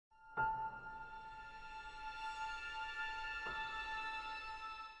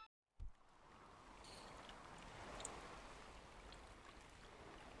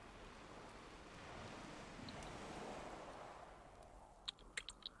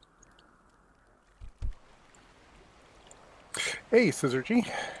Hey, Scissor G.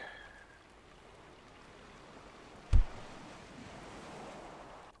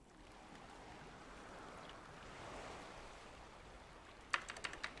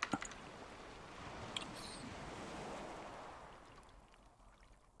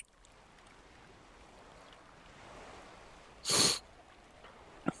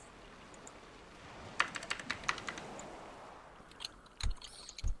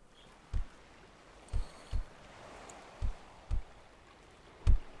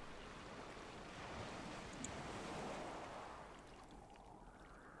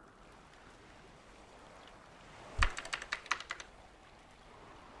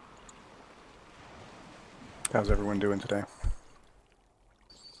 How's everyone doing today?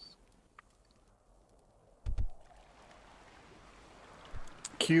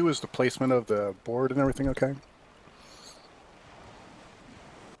 Q, is the placement of the board and everything okay?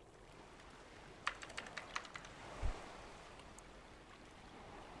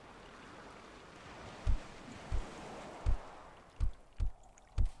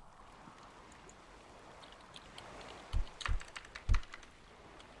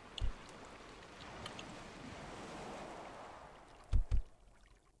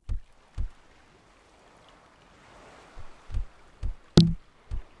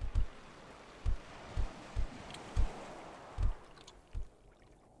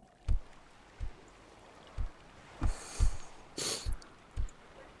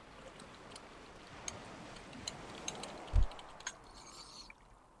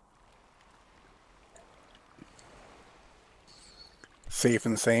 Safe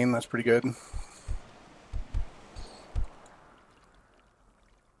and sane, that's pretty good.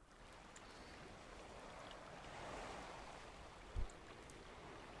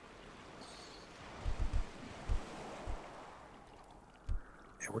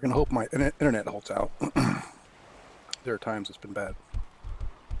 Yeah, we're gonna hope my internet holds out. There are times it's been bad.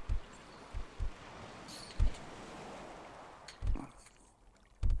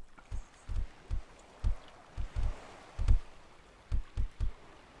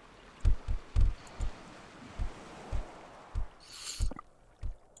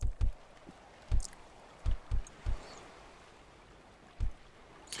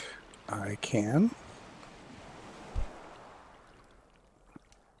 I can.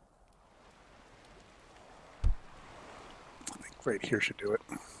 I think right here should do it.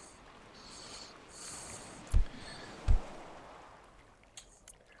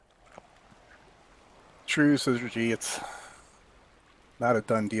 True, Scissor G, it's not a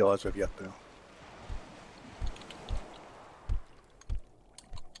done deal as of yet, though.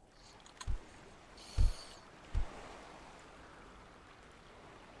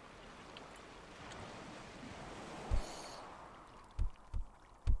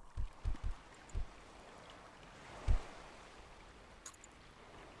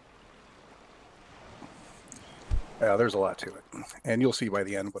 Yeah, there's a lot to it. And you'll see by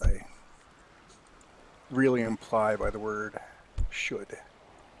the end what I really imply by the word should.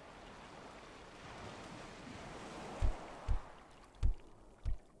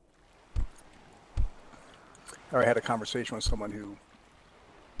 I had a conversation with someone who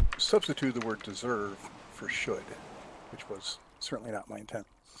substituted the word deserve for should, which was certainly not my intent.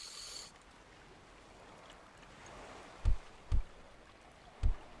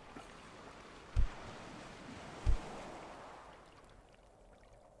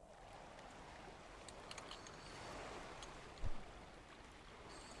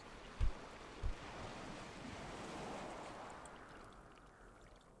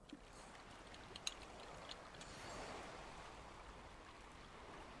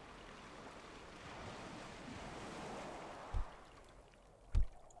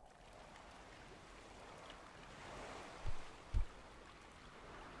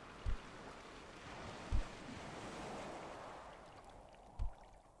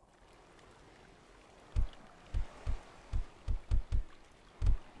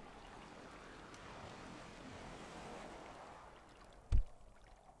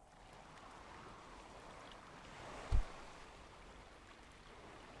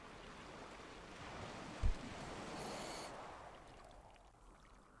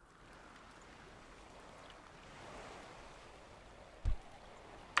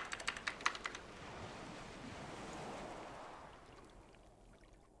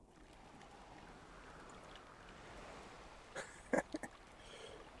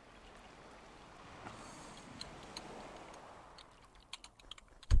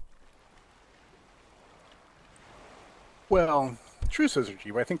 Well, true, Scissor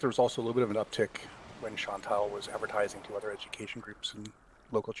G, but I think there was also a little bit of an uptick when Chantal was advertising to other education groups and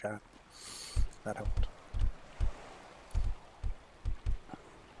local chat. That helped.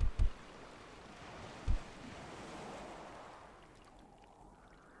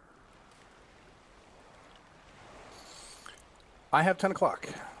 I have 10 o'clock.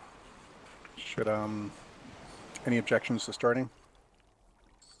 Should, any objections to starting?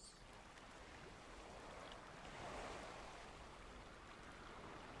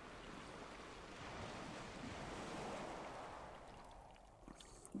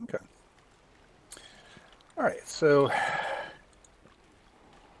 Okay. All right, so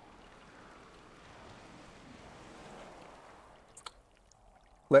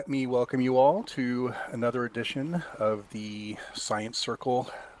let me welcome you all to another edition of the Science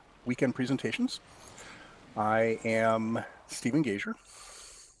Circle weekend presentations. I am Stephen Gasior,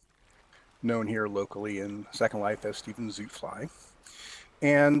 known here locally in Second Life as Stephen Zootfly.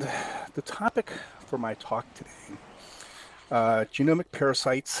 And the topic for my talk today, Genomic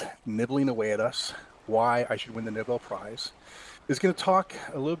Parasites Nibbling Away at Us, Why I Should Win the Nobel Prize, is going to talk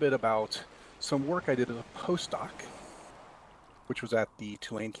a little bit about some work I did as a postdoc, which was at the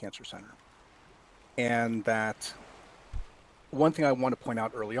Tulane Cancer Center. And that one thing I want to point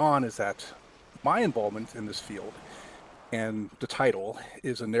out early on is that my involvement in this field, and the title,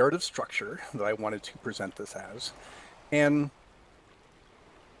 is a narrative structure that I wanted to present this as. And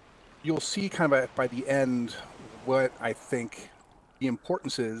you'll see kind of by the end what I think the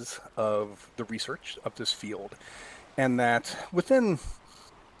importance is of the research of this field, and that within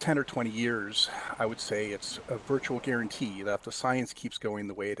 10 or 20 years, I would say it's a virtual guarantee that if the science keeps going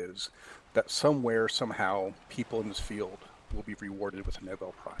the way it is, that somewhere, somehow, people in this field will be rewarded with a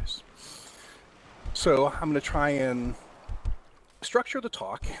Nobel Prize. So I'm going to try and structure the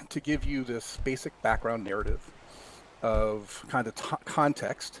talk to give you this basic background narrative of kind of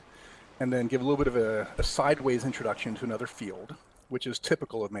context, and then give a little bit of a sideways introduction to another field, which is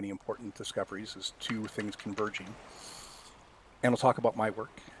typical of many important discoveries, is two things converging. And I'll talk about my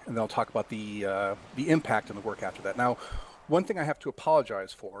work, and then I'll talk about the impact on the work after that. Now, one thing I have to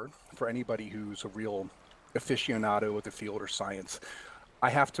apologize for anybody who's a real aficionado of the field or science, I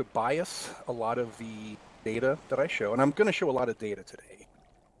have to bias a lot of the data that I show, and I'm going to show a lot of data today,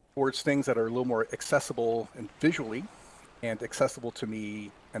 towards things that are a little more accessible and visually, and accessible to me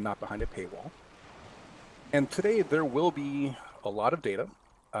and not behind a paywall. And today there will be a lot of data.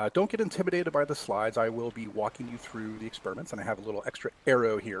 Don't get intimidated by the slides. I will be walking you through the experiments, and I have a little extra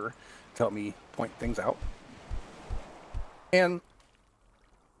arrow here to help me point things out. And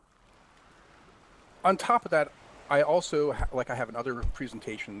on top of that, I also, like I have in other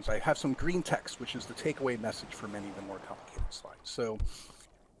presentations, I have some green text, which is the takeaway message for many of the more complicated slides. So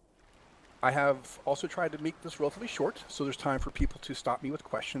I have also tried to make this relatively short, so there's time for people to stop me with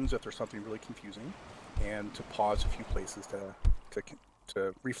questions if there's something really confusing, and to pause a few places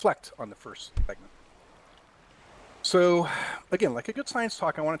to reflect on the first segment. So again, like a good science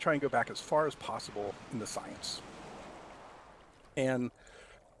talk, I want to try and go back as far as possible in the science. And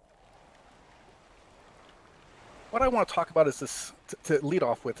what I want to talk about is this, to lead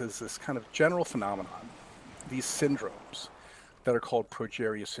off with, is this kind of general phenomenon, these syndromes that are called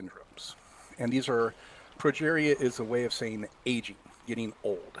progeria syndromes. And these are, progeria is a way of saying aging, getting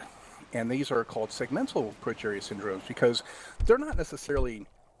old. And these are called segmental progeria syndromes because they're not necessarily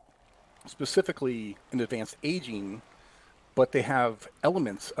specifically in advanced aging, but they have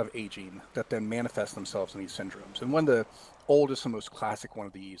elements of aging that then manifest themselves in these syndromes. And one of the oldest and most classic one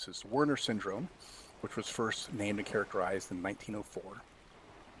of these is Werner syndrome, which was first named and characterized in 1904.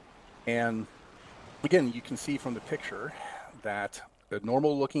 And again, you can see from the picture that the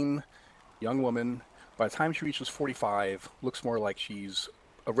normal-looking young woman, by the time she reaches 45, looks more like she's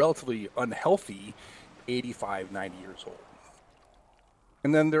a relatively unhealthy 85, 90 years old.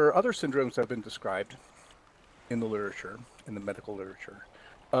 And then there are other syndromes that have been described in the literature, in the medical literature,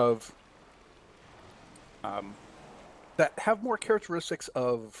 of that have more characteristics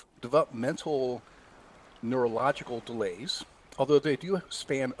of developmental neurological delays, although they do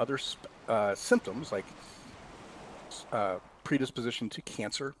span other symptoms like predisposition to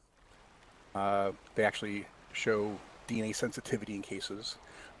cancer. They actually show DNA sensitivity in cases.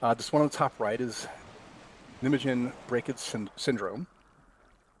 This one on the top right is Nijmegen breakage syndrome.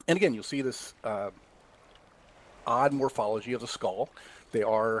 And again, you'll see this odd morphology of the skull. They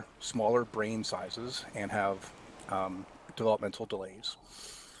are smaller brain sizes and have developmental delays.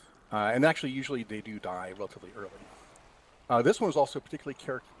 And actually, usually they do die relatively early. This one was also particularly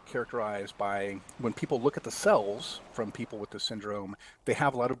characterized by when people look at the cells from people with this syndrome, they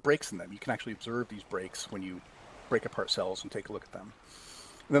have a lot of breaks in them. You can actually observe these breaks when you break apart cells and take a look at them.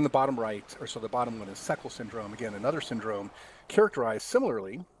 And then the bottom right, or so the bottom one is Seckle syndrome, again, another syndrome characterized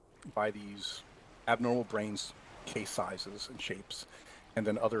similarly by these abnormal brains, case sizes and shapes, and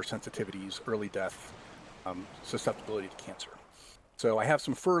then other sensitivities, early death, susceptibility to cancer. So I have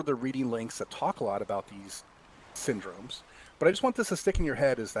some further reading links that talk a lot about these syndromes. But I just want this to stick in your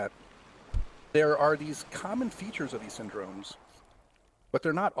head is that there are these common features of these syndromes, but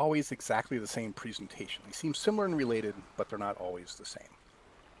they're not always exactly the same presentation. They seem similar and related, but they're not always the same.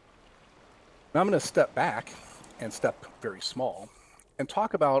 Now I'm going to step back and step very small and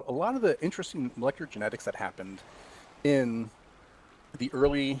talk about a lot of the interesting molecular genetics that happened in the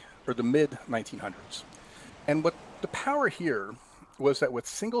early or the mid 1900s. And what the power here was that with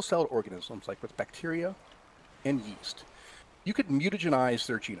single-celled organisms, like with bacteria and yeast, you could mutagenize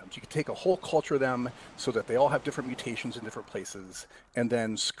their genomes. You could take a whole culture of them so that they all have different mutations in different places and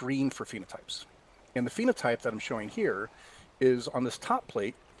then screen for phenotypes. And the phenotype that I'm showing here is on this top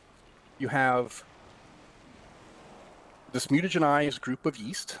plate, you have this mutagenized group of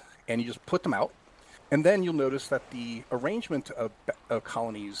yeast, and you just put them out. And then you'll notice that the arrangement of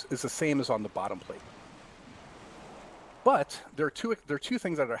colonies is the same as on the bottom plate. But there are two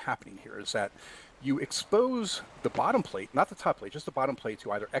things that are happening here, is that you expose the bottom plate, not the top plate, just the bottom plate,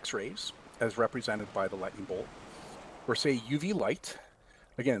 to either X-rays, as represented by the lightning bolt, or say UV light.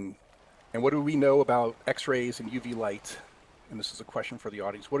 Again, and what do we know about X-rays and UV light? And this is a question for the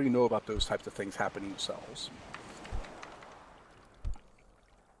audience. What do you know about those types of things happening in cells?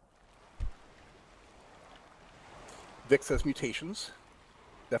 Vic says mutations.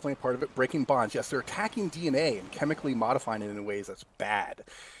 Definitely a part of it. Breaking bonds. Yes, they're attacking DNA and chemically modifying it in ways that's bad.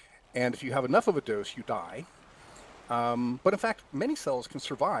 And if you have enough of a dose, you die. But in fact, many cells can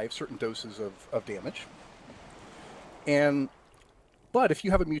survive certain doses of damage. But if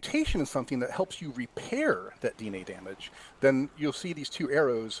you have a mutation in something that helps you repair that DNA damage, then you'll see these two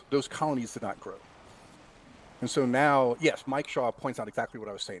arrows, those colonies did not grow. And so now, yes, Mike Shaw points out exactly what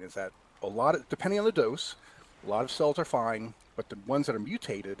I was saying, is that depending on the dose, a lot of cells are fine, but the ones that are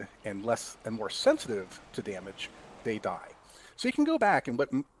mutated and more sensitive to damage, they die. So you can go back, and what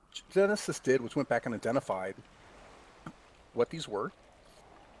geneticists did was went back and identified what these were,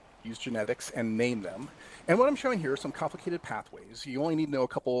 used genetics, and named them. And what I'm showing here are some complicated pathways. You only need to know a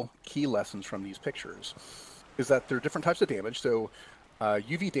couple key lessons from these pictures, is that there are different types of damage. So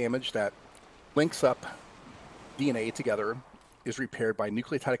UV damage that links up DNA together is repaired by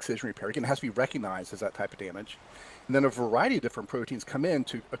nucleotide excision repair. Again, it has to be recognized as that type of damage. And then a variety of different proteins come in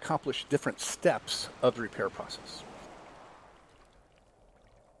to accomplish different steps of the repair process.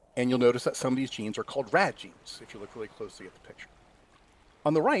 And you'll notice that some of these genes are called RAD genes, if you look really closely at the picture.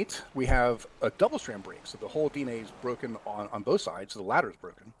 On the right, we have a double-strand break, so the whole DNA is broken on both sides, so the ladder is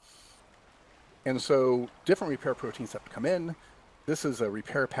broken. And so different repair proteins have to come in. This is a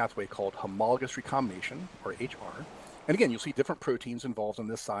repair pathway called homologous recombination, or HR. And again, you'll see different proteins involved on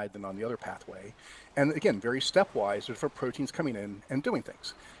this side than on the other pathway. And again, very stepwise, there's different proteins coming in and doing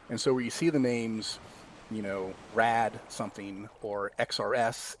things. And so where you see the names, RAD something or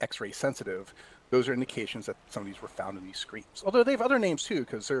XRS, X-ray sensitive, those are indications that some of these were found in these screens. Although they have other names too,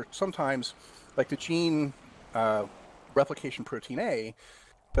 because they're sometimes, like the gene replication protein A,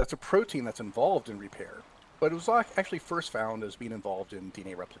 that's a protein that's involved in repair, but it was actually first found as being involved in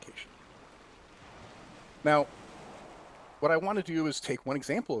DNA replication. Now, what I want to do is take one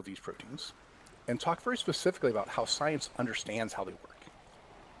example of these proteins and talk very specifically about how science understands how they work.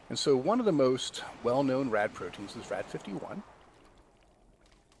 And so one of the most well-known RAD proteins is RAD51. Now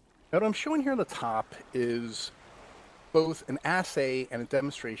what I'm showing here on the top is both an assay and a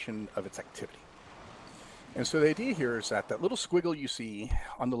demonstration of its activity. And so the idea here is that that little squiggle you see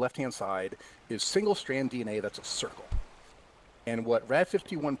on the left-hand side is single-strand DNA that's a circle. And what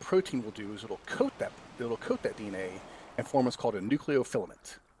RAD51 protein will do is it'll coat that DNA and form what's called a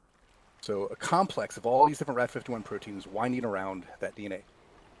nucleofilament. So a complex of all these different RAD51 proteins winding around that DNA.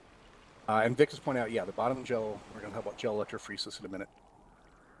 And Vic has pointed out, yeah, the bottom gel, we're going to talk about gel electrophoresis in a minute.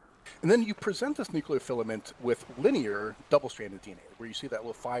 And then you present this nucleofilament with linear double-stranded DNA, where you see that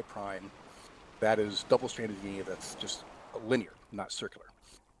little 5', that is double-stranded DNA that's just linear, not circular.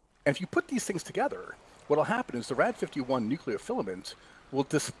 And if you put these things together, what will happen is the RAD51 nucleofilament will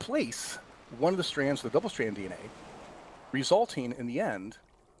displace one of the strands of the double-strand DNA, resulting in the end,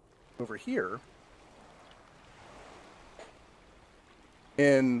 over here,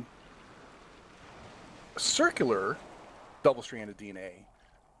 in circular double-stranded DNA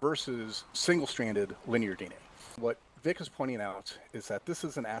versus single-stranded linear DNA. What Vic is pointing out is that this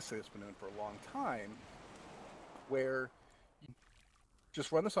is an assay that's been known for a long time, where you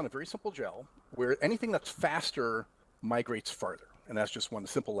just run this on a very simple gel, where anything that's faster migrates farther. And that's just one of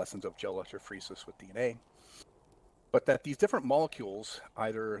the simple lessons of gel electrophoresis with DNA. But that these different molecules,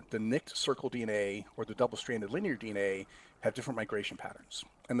 either the nicked circle DNA or the double-stranded linear DNA, have different migration patterns.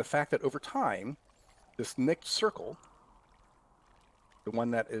 And the fact that over time, this nicked circle, the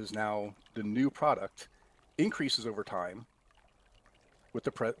one that is now the new product, increases over time, with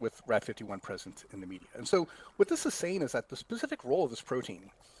with Rad51 present in the media. And so what this is saying is that the specific role of this protein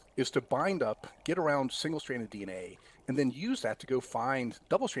is to bind up, get around single-stranded DNA, and then use that to go find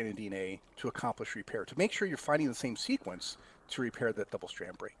double-stranded DNA to accomplish repair, to make sure you're finding the same sequence to repair that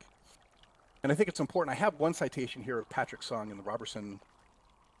double-strand break. And I think it's important. I have one citation here of Patrick Sung in the Robertson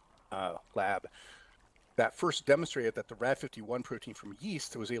lab that first demonstrated that the Rad51 protein from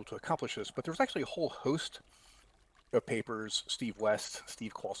yeast was able to accomplish this, but there was actually a whole host of papers, Steve West,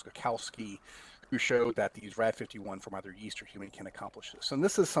 Steve Kolskakowski, who showed that these Rad51 from either yeast or human can accomplish this. And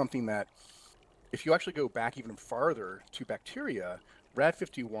this is something that, if you actually go back even farther to bacteria,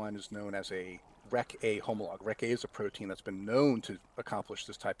 Rad51 is known as a Rec-A homolog. Rec-A is a protein that's been known to accomplish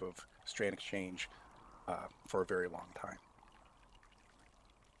this type of strand exchange for a very long time.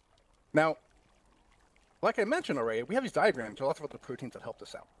 Now, like I mentioned already, we have these diagrams to lots of other proteins that help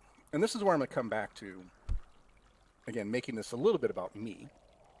us out. And this is where I'm going to come back to, again, making this a little bit about me.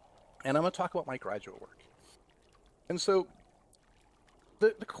 And I'm going to talk about my graduate work. And so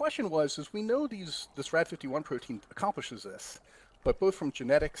the question was, is we know this Rad51 protein accomplishes this, but both from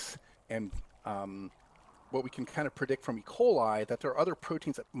genetics and what we can kind of predict from E. coli, that there are other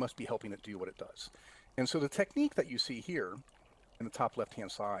proteins that must be helping it do what it does. And so the technique that you see here in the top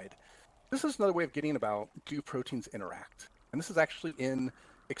left-hand side, this is another way of getting about do proteins interact. And this is actually in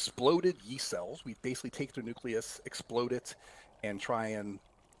exploded yeast cells. We basically take the nucleus, explode it, and try and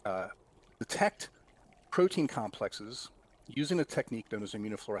detect protein complexes using a technique known as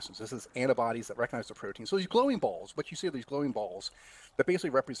immunofluorescence. This is antibodies that recognize the protein. So these glowing balls, what you see are these glowing balls that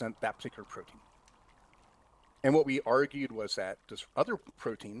basically represent that particular protein. And what we argued was that this other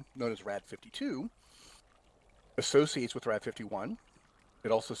protein, known as Rad52, associates with Rad51.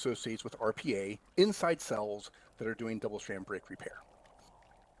 It also associates with RPA inside cells that are doing double-strand break repair,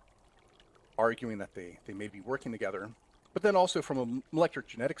 arguing that they may be working together. But then also from a molecular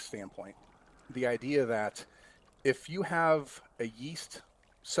genetics standpoint, the idea that if you have a yeast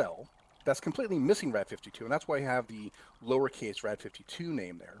cell that's completely missing Rad52, and that's why you have the lowercase Rad52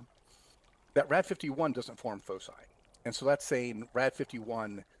 name there, that Rad51 doesn't form foci. And so that's saying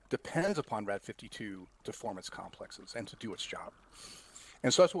Rad51 depends upon Rad52 to form its complexes and to do its job.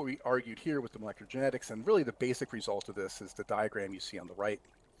 And so that's what we argued here with the molecular genetics. And really the basic result of this is the diagram you see on the right,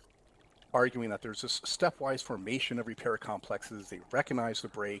 arguing that there's this stepwise formation of repair complexes. They recognize the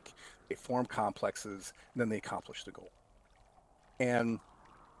break, they form complexes, and then they accomplish the goal. And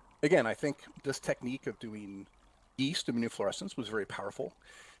again, I think this technique of doing yeast immunofluorescence was very powerful.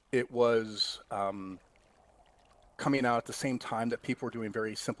 It was coming out at the same time that people were doing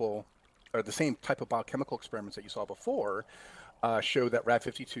very simple, or the same type of biochemical experiments that you saw before, showed that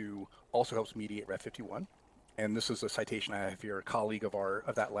Rad52 also helps mediate Rad51. And this is a citation I have here, a colleague of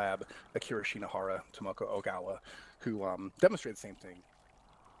that lab, Akira Shinohara, Tomoko Ogawa, who demonstrated the same thing.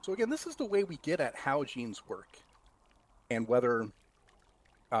 So again, this is the way we get at how genes work and whether,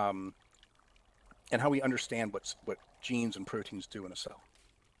 and how we understand what genes and proteins do in a cell.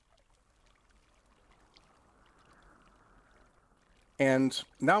 And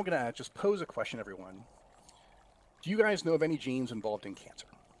now I'm going to just pose a question, everyone. Do you guys know of any genes involved in cancer?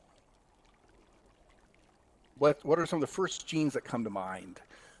 What are some of the first genes that come to mind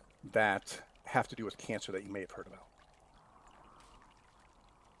that have to do with cancer that you may have heard about?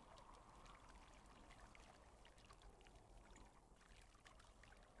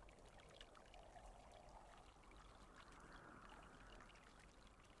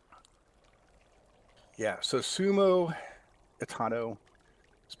 Yeah, so Sumo Itano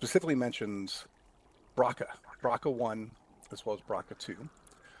specifically mentions BRCA1, as well as BRCA2,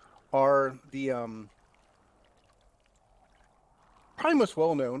 are the probably most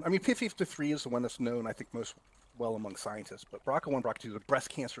well-known. I mean, P53 is the one that's known, I think, most well among scientists, but BRCA1, BRCA2 are the breast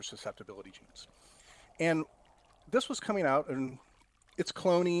cancer susceptibility genes. And this was coming out, and its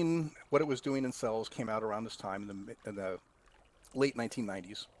cloning, what it was doing in cells, came out around this time in the late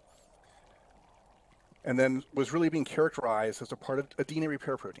 1990s. And then was really being characterized as a part of a DNA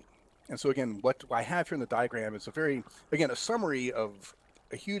repair protein. And so again, what I have here in the diagram is a summary of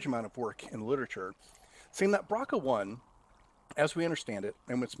a huge amount of work in the literature saying that BRCA1, as we understand it,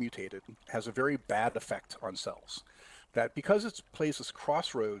 and when it's mutated, has a very bad effect on cells. That because it plays this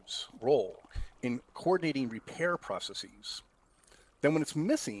crossroads role in coordinating repair processes, then when it's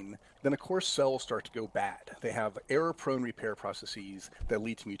missing, then of course cells start to go bad. They have error-prone repair processes that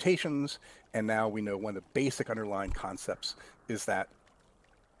lead to mutations, and now we know one of the basic underlying concepts is that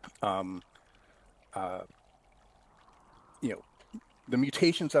the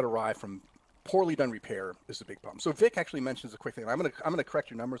mutations that arrive from poorly done repair is a big problem. So Vic actually mentions a quick thing. I'm gonna correct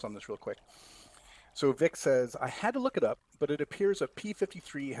your numbers on this real quick. So Vic says, I had to look it up, but it appears that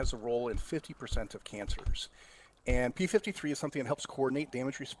P53 has a role in 50% of cancers. And P53 is something that helps coordinate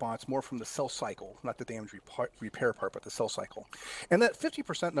damage response more from the cell cycle, not the damage repair part, but the cell cycle. And that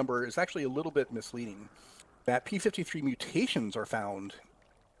 50% number is actually a little bit misleading. That P53 mutations are found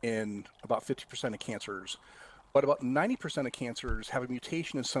in about 50% of cancers, but about 90% of cancers have a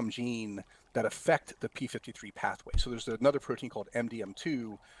mutation in some gene that affect the P53 pathway. So there's another protein called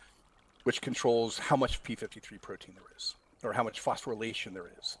MDM2, which controls how much P53 protein there is, or how much phosphorylation there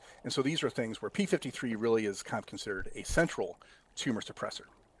is. And so these are things where P53 really is kind of considered a central tumor suppressor.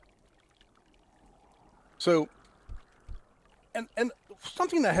 So, and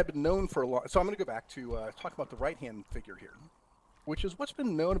something that had been known for a long, so I'm going to go back to talk about the right-hand figure here, which is what's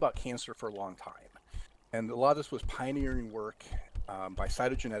been known about cancer for a long time. And a lot of this was pioneering work by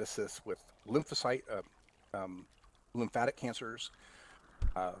cytogeneticists with lymphatic cancers,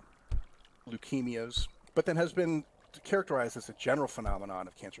 leukemias, but then has been characterized as a general phenomenon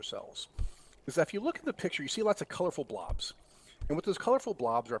of cancer cells. Is that if you look at the picture, you see lots of colorful blobs. And what those colorful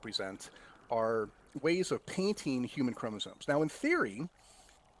blobs represent are ways of painting human chromosomes. Now, in theory,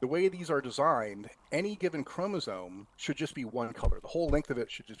 the way these are designed, any given chromosome should just be one color. The whole length of it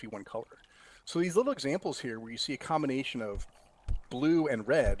should just be one color. So these little examples here where you see a combination of blue and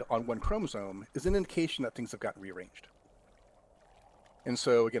red on one chromosome is an indication that things have gotten rearranged. And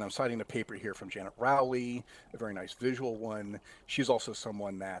so, again, I'm citing a paper here from Janet Rowley, a very nice visual one. She's also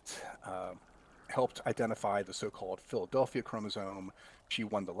someone that helped identify the so-called Philadelphia chromosome. She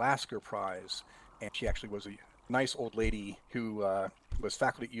won the Lasker Prize, and she actually was a nice old lady who was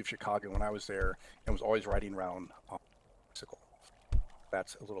faculty at U of Chicago when I was there and was always riding around on a bicycle.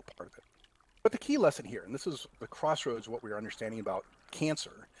 That's a little part of it. But the key lesson here, and this is the crossroads of what we are understanding about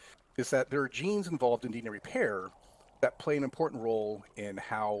cancer, is that there are genes involved in DNA repair that play an important role in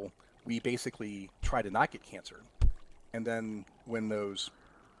how we basically try to not get cancer. And then when those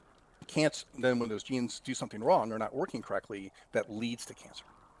genes do something wrong or not working correctly, that leads to cancer.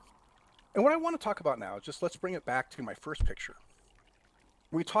 And what I want to talk about now, just let's bring it back to my first picture.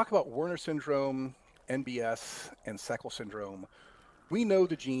 When we talk about Werner syndrome, NBS, and Seckle syndrome, we know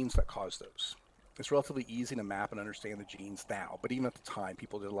the genes that cause those. It's relatively easy to map and understand the genes now, but even at the time,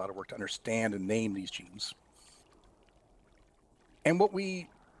 people did a lot of work to understand and name these genes. And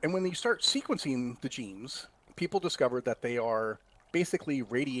when you start sequencing the genes, people discovered that they are basically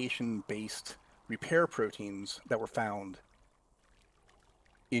radiation-based repair proteins that were found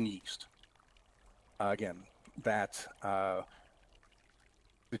in yeast. Again, that the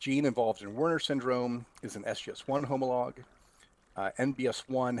gene involved in Werner syndrome is an SGS1 homolog.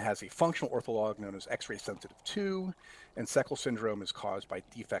 NBS1 has a functional ortholog known as X-ray sensitive 2, and Seckle syndrome is caused by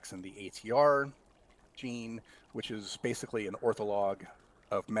defects in the ATR gene, which is basically an ortholog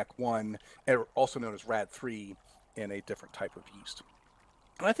of MEC1, also known as RAD3 in a different type of yeast.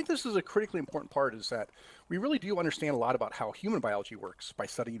 And I think this is a critically important part, is that we really do understand a lot about how human biology works by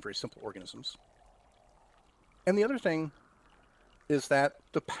studying very simple organisms. And the other thing is that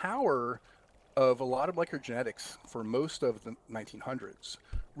the power of a lot of molecular genetics for most of the 1900s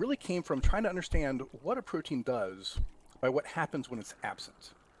really came from trying to understand what a protein does by what happens when it's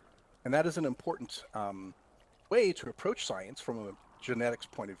absent. And that is an important way to approach science from a genetics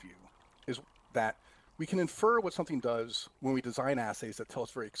point of view, is that we can infer what something does when we design assays that tell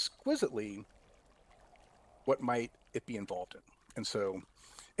us very exquisitely what might it be involved in. And so,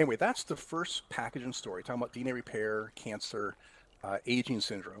 anyway, that's the first package and story, talking about DNA repair, cancer, aging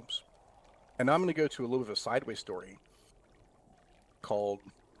syndromes. And now I'm going to go to a little bit of a sideways story called,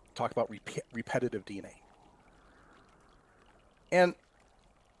 talk about repetitive DNA. And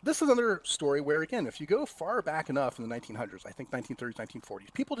this is another story where, again, if you go far back enough in the 1900s, I think 1930s,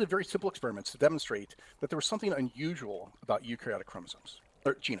 1940s, people did very simple experiments to demonstrate that there was something unusual about eukaryotic chromosomes,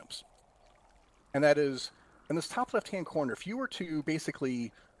 or genomes. And that is, in this top left-hand corner, if you were to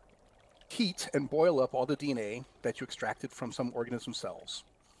basically heat and boil up all the DNA that you extracted from some organism cells,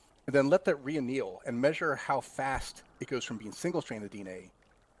 and then let that re-anneal and measure how fast it goes from being single-stranded DNA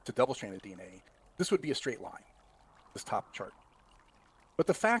to double-stranded DNA, this would be a straight line, this top chart. But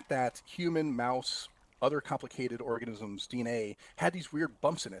the fact that human, mouse, other complicated organisms' DNA had these weird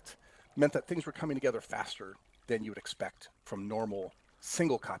bumps in it meant that things were coming together faster than you would expect from normal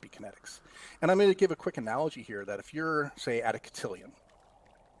single copy kinetics. And I'm going to give a quick analogy here that if you're, say, at a cotillion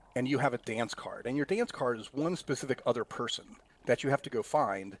and you have a dance card, and your dance card is one specific other person that you have to go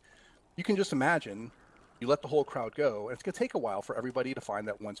find, you can just imagine you let the whole crowd go, and it's going to take a while for everybody to find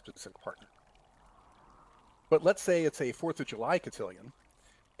that one specific partner. But let's say it's a 4th of July cotillion,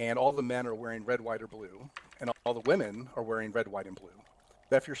 and all the men are wearing red, white, or blue, and all the women are wearing red, white, and blue.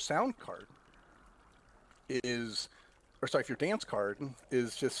 That if your sound card is, or sorry, if your dance card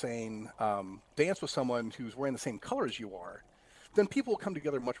is just saying dance with someone who's wearing the same color as you are, then people will come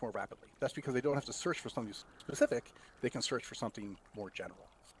together much more rapidly. That's because they don't have to search for something specific. They can search for something more general,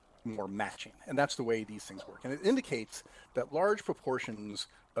 more matching. And that's the way these things work. And it indicates that large proportions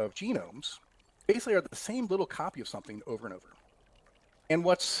of genomes basically are the same little copy of something over and over. And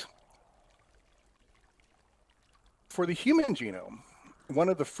what's for the human genome, one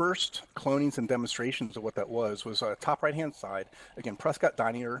of the first clonings and demonstrations of what that was top right-hand side. Again, Prescott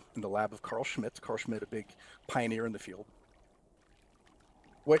Dinier in the lab of Carl Schmidt. Carl Schmidt, a big pioneer in the field.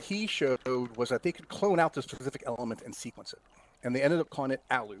 What he showed was that they could clone out the specific element and sequence it. And they ended up calling it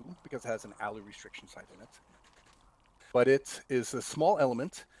ALU because it has an ALU restriction site in it. But it is a small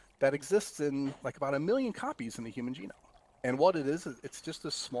element that exists in like about 1 million copies in the human genome. And what it is, it's just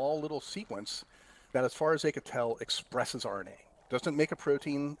a small little sequence that, as far as they could tell, expresses RNA. Doesn't make a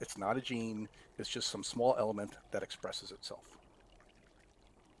protein, it's not a gene, it's just some small element that expresses itself.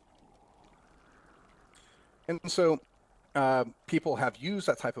 And so people have used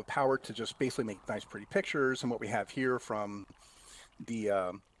that type of power to just basically make nice, pretty pictures. And what we have here from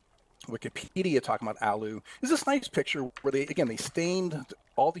the Wikipedia talking about ALU is this nice picture where they stained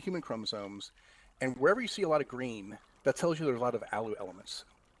all the human chromosomes, and wherever you see a lot of green, that tells you there's a lot of ALU elements.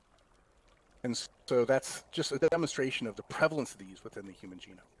 And so that's just a demonstration of the prevalence of these within the human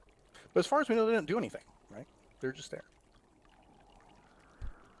genome. But as far as we know, they don't do anything, right? They're just there.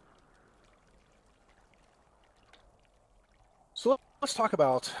 So let's talk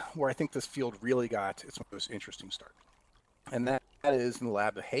about where I think this field really got its most interesting start. And that is in the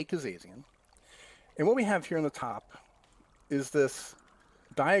lab of Gasior. And what we have here on the top is this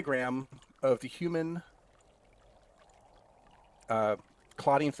diagram of the human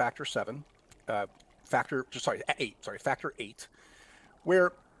clotting factor 8,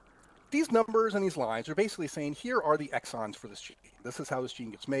 where these numbers and these lines are basically saying, here are the exons for this gene. This is how this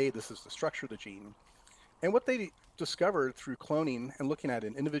gene gets made. This is the structure of the gene. And what they discovered through cloning and looking at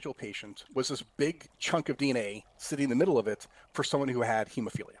an individual patient was this big chunk of DNA sitting in the middle of it for someone who had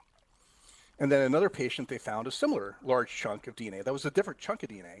hemophilia. And then another patient, they found a similar large chunk of DNA. That was a different chunk of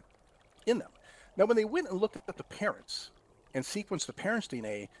DNA in them. Now, when they went and looked at the parents and sequenced the parents'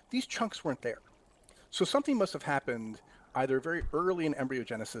 DNA, these chunks weren't there. So something must have happened either very early in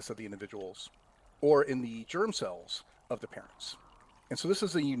embryogenesis of the individuals or in the germ cells of the parents. And so this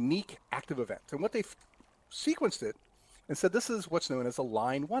is a unique active event. And what they sequenced it and said this is what's known as a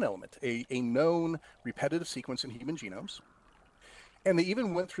line 1 element, a known repetitive sequence in human genomes. And they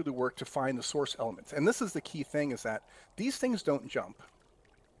even went through the work to find the source elements. And this is the key thing, is that these things don't jump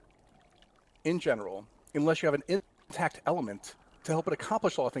in general unless you have an intact element to help it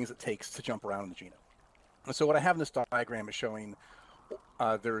accomplish all the things it takes to jump around in the genome. And so what I have in this diagram is showing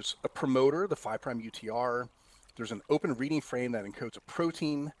there's a promoter, the 5' UTR. There's an open reading frame that encodes a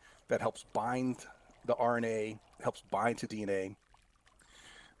protein that helps bind the RNA, helps bind to DNA.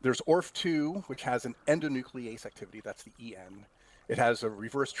 There's ORF2, which has an endonuclease activity, that's the EN. It has a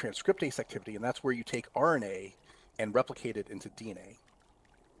reverse transcriptase activity, and that's where you take RNA and replicate it into DNA.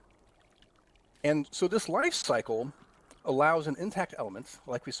 And so this life cycle allows an intact element,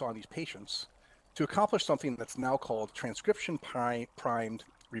 like we saw in these patients, to accomplish something that's now called transcription primed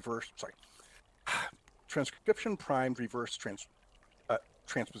reverse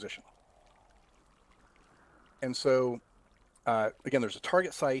transposition. And so, again, there's a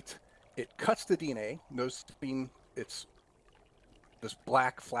target site. It cuts the DNA. Noticing it's this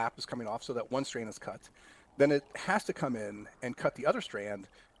black flap is coming off so that one strand is cut. Then it has to come in and cut the other strand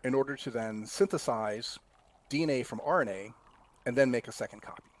in order to then synthesize DNA from RNA and then make a second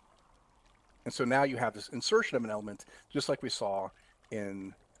copy. And so now you have this insertion of an element, just like we saw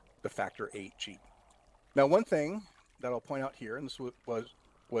in the factor 8 gene. Now, one thing that I'll point out here, and this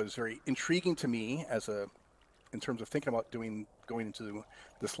was very intriguing to me in terms of thinking about going into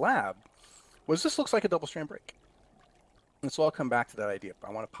this lab, was this looks like a double-strand break. And so I'll come back to that idea, but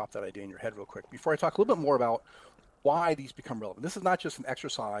I want to pop that idea in your head real quick before I talk a little bit more about why these become relevant. This is not just an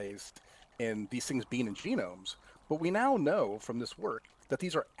exercise in these things being in genomes, but we now know from this work that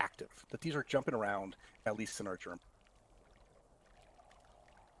these are active, that these are jumping around, at least in our germ.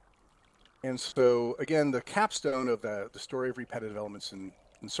 And so, again, the capstone of the story of repetitive elements in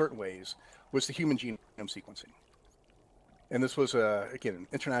certain ways was the human genome sequencing. And this was, again, an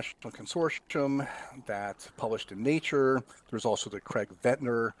international consortium that published in Nature. There was also the Craig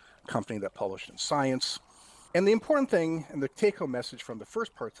Ventnor company that published in Science. And the important thing, and the take-home message from the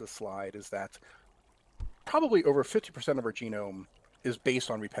first parts of the slide, is that probably over 50% of our genome is based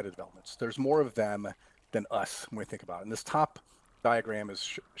on repetitive elements. There's more of them than us when we think about it. And this top diagram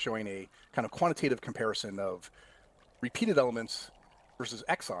is showing a kind of quantitative comparison of repeated elements versus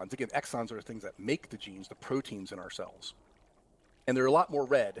exons. Again, exons are the things that make the genes, the proteins in our cells. And they're a lot more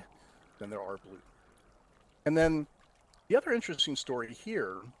red than there are blue. And then the other interesting story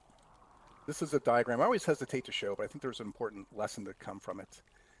here, this is a diagram I always hesitate to show, but I think there's an important lesson to come from it,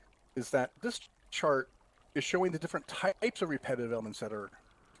 is that this chart is showing the different types of repetitive elements that are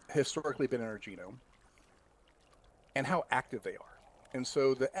historically been in our genome and how active they are. And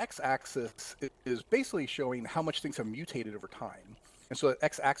so the x-axis is basically showing how much things have mutated over time. And so the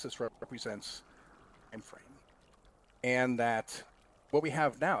x-axis represents time frame. And that what we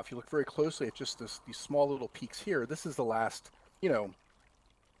have now, if you look very closely at just these small little peaks here, this is the last,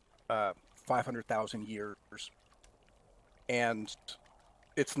 500,000 years. And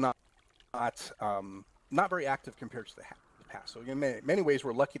it's not very active compared to the past. So in many ways,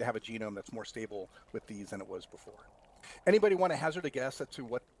 we're lucky to have a genome that's more stable with these than it was before. Anybody want to hazard a guess as to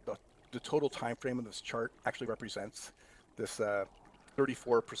what the total time frame of this chart actually represents? This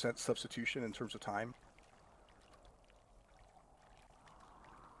 34% substitution in terms of time?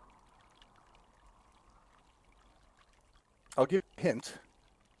 I'll give you a hint.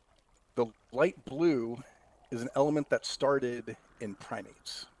 The light blue is an element that started in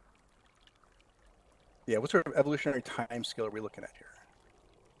primates. Yeah, what sort of evolutionary time scale are we looking at here?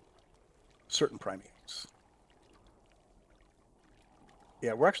 Certain primates.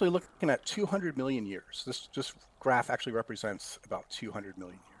 Yeah, we're actually looking at 200 million years. This graph actually represents about 200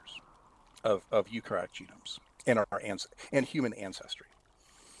 million years of eukaryotic genomes and human ancestry.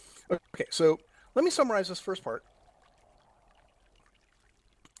 Okay, so let me summarize this first part.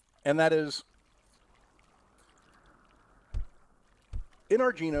 And that is, in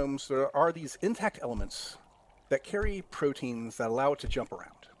our genomes, there are these intact elements that carry proteins that allow it to jump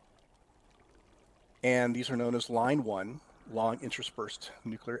around. And these are known as line 1, long interspersed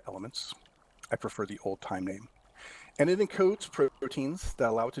nuclear elements. I prefer the old time name. And it encodes proteins that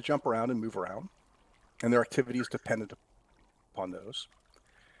allow it to jump around and move around. And their activity is dependent upon those.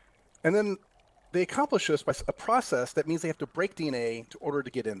 And then they accomplish this by a process that means they have to break DNA in order to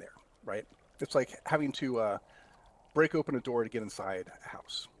get in there, right? It's like having to break open a door to get inside a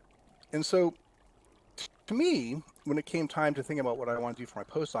house. And so to me, when it came time to think about what I want to do for my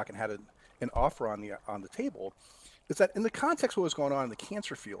postdoc and had an offer on the table, is that in the context of what was going on in the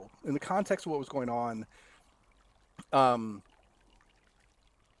cancer field, in the context of what was going on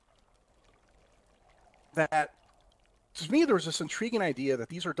that to me, there was this intriguing idea that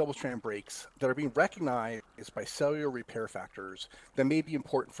these are double-strand breaks that are being recognized by cellular repair factors that may be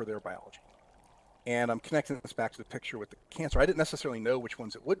important for their biology. And I'm connecting this back to the picture with the cancer. I didn't necessarily know which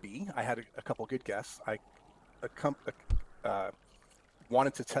ones it would be. I had a couple good guesses. I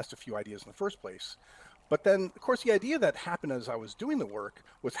wanted to test a few ideas in the first place. But then, of course, the idea that happened as I was doing the work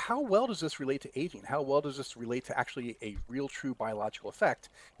was how well does this relate to aging? How well does this relate to actually a real, true biological effect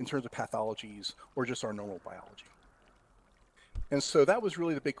in terms of pathologies or just our normal biology? And so that was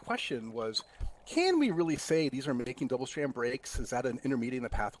really the big question was, can we really say these are making double-strand breaks? Is that an intermediate in the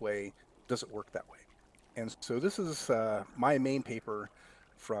pathway? Does it work that way? And so this is my main paper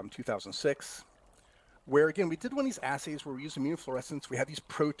from 2006, where again, we did one of these assays where we used immunofluorescence. We had this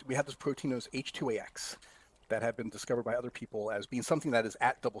protein known as H2AX that had been discovered by other people as being something that is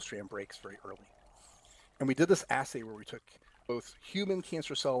at double-strand breaks very early. And we did this assay where we took both human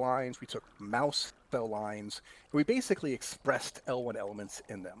cancer cell lines, we took mouse cell lines, and we basically expressed L1 elements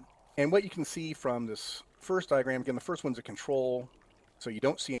in them. And what you can see from this first diagram, again, the first one's a control, so you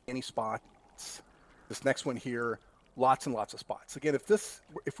don't see any spots. This next one here, lots and lots of spots. Again,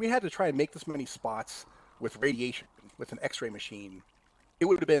 if we had to try and make this many spots with radiation, with an X-ray machine, it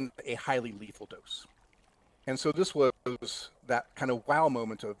would have been a highly lethal dose. And so this was that kind of wow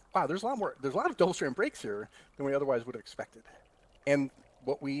moment of, wow, there's a lot of double-strand breaks here than we otherwise would have expected. And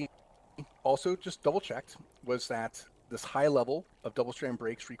what we also just double-checked was that this high level of double-strand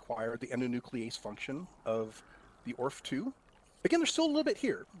breaks required the endonuclease function of the ORF2. Again, there's still a little bit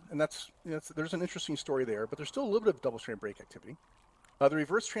here, and there's an interesting story there, but there's still a little bit of double-strand break activity. The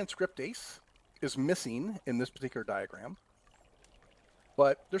reverse transcriptase is missing in this particular diagram,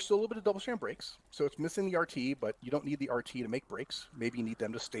 but there's still a little bit of double-strand breaks. So it's missing the RT, but you don't need the RT to make breaks. Maybe you need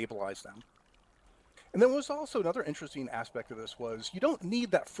them to stabilize them. And then there was also another interesting aspect of this was you don't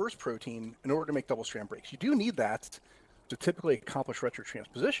need that first protein in order to make double-strand breaks. You do need that to typically accomplish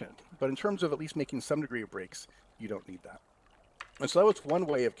retrotransposition, but in terms of at least making some degree of breaks, you don't need that. And so that was one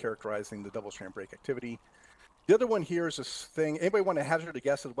way of characterizing the double-strand break activity. The other one here is this thing. Anybody want to hazard a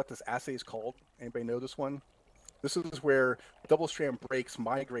guess at what this assay is called? Anybody know this one? This is where double-strand breaks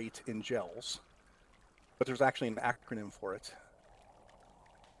migrate in gels, but there's actually an acronym for it.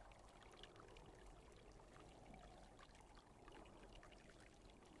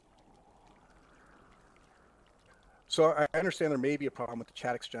 So I understand there may be a problem with the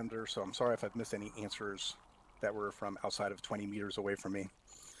chat extender, so I'm sorry if I've missed any answers that were from outside of 20 meters away from me.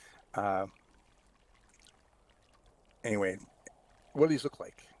 Uh, anyway, what do these look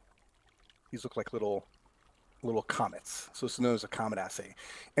like? These look like little comets. So it's known as a comet assay.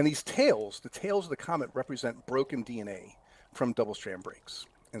 And these tails, the tails of the comet represent broken DNA from double-strand breaks.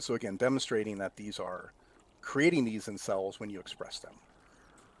 And so again, demonstrating that these are creating these in cells when you express them.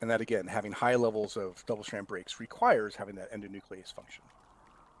 And that again, having high levels of double-strand breaks requires having that endonuclease function.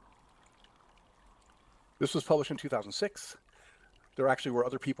 This was published in 2006. There actually were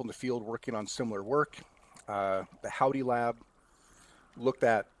other people in the field working on similar work. The Howdy lab looked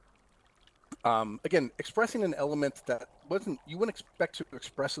at again, expressing an element that you wouldn't expect to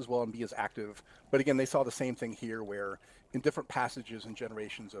express as well and be as active. But again, they saw the same thing here where in different passages and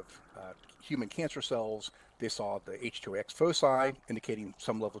generations of human cancer cells, they saw the H2AX foci indicating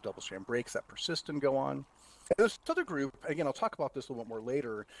some level of double-strand breaks that persist and go on. And this other group, again, I'll talk about this a little bit more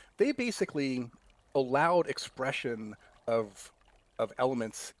later, they basically allowed expression of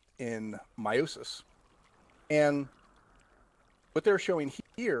elements in meiosis. And what they're showing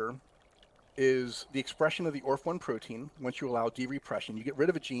here is the expression of the ORF1 protein. Once you allow de-repression, you get rid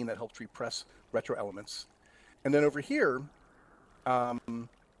of a gene that helps repress retro elements. And then over here,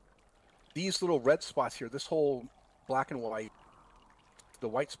 these little red spots here, this whole black and white, the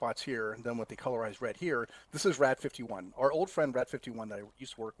white spots here, and then what they colorize red here, this is RAD51. Our old friend RAD51 that I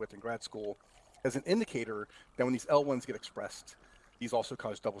used to work with in grad school as an indicator that when these L1s get expressed, these also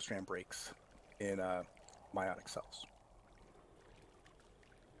cause double-strand breaks in meiotic cells.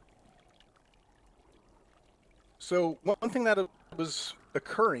 So one thing that was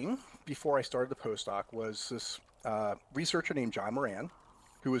occurring before I started the postdoc was this researcher named John Moran,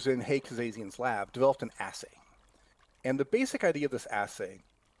 who was in Hay Kazazian's lab, developed an assay. And the basic idea of this assay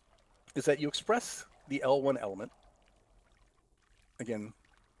is that you express the L1 element, again,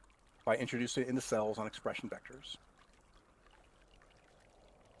 by introducing it into cells on expression vectors.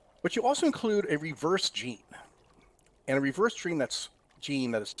 But you also include a reverse gene, and a reverse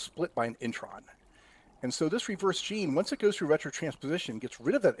gene that is split by an intron. And so this reverse gene, once it goes through retrotransposition, gets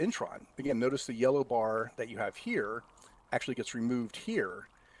rid of that intron. Again, notice the yellow bar that you have here actually gets removed here.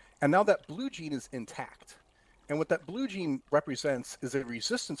 And now that blue gene is intact. And what that blue gene represents is a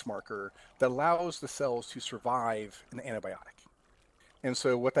resistance marker that allows the cells to survive an antibiotic. And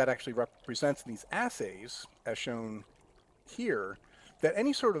so what that actually represents in these assays, as shown here, that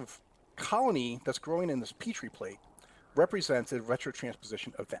any sort of colony that's growing in this Petri plate represents a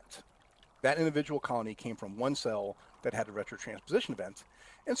retrotransposition event. That individual colony came from one cell that had a retrotransposition event.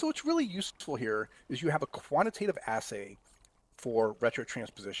 And so what's really useful here is you have a quantitative assay for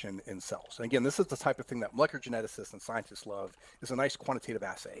retrotransposition in cells. And again, this is the type of thing that molecular geneticists and scientists love, is a nice quantitative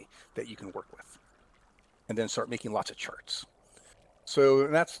assay that you can work with. And then start making lots of charts. So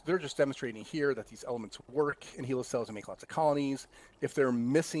they're just demonstrating here that these elements work in HeLa cells and make lots of colonies. If they're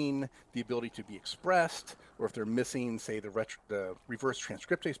missing the ability to be expressed, or if they're missing, say, the reverse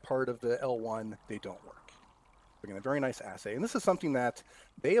transcriptase part of the L1, they don't work. Again, a very nice assay. And this is something that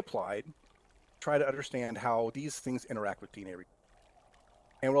they applied to try to understand how these things interact with DNA.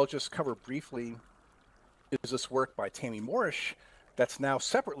 And what I'll just cover briefly is this work by Tammy Morish that's now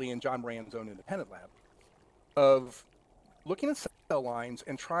separately in John Moran's own independent lab of looking at cell lines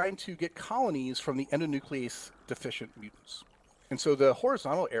and trying to get colonies from the endonuclease deficient mutants. And so the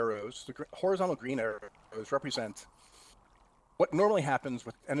horizontal arrows, the horizontal green arrows represent what normally happens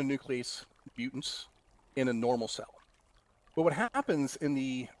with endonuclease mutants in a normal cell. But what happens in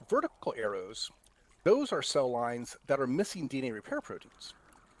the vertical arrows, those are cell lines that are missing DNA repair proteins.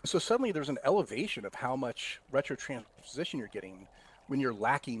 So suddenly there's an elevation of how much retrotransposition you're getting when you're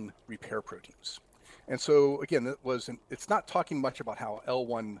lacking repair proteins. And so again, it's not talking much about how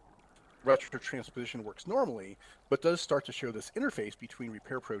L1 retrotransposition works normally, but does start to show this interface between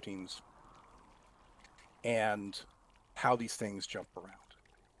repair proteins and how these things jump around.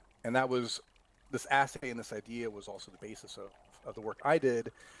 And that was, this assay and this idea was also the basis of the work I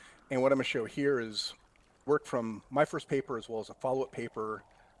did. And what I'm going to show here is work from my first paper as well as a follow-up paper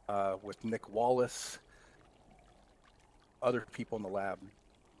with Nick Wallace, other people in the lab,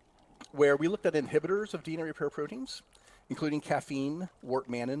 where we looked at inhibitors of DNA repair proteins, including caffeine,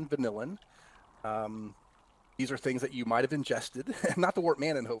 warp-mannan, vanillin. These are things that you might have ingested, not the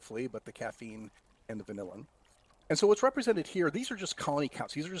warp-mannan, hopefully, but the caffeine and the vanillin. And so what's represented here, these are just colony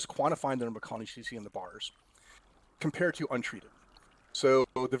counts. These are just quantifying the number of colonies you see in the bars compared to untreated. So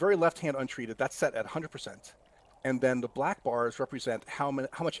the very left-hand untreated, that's set at 100%. And then the black bars represent how much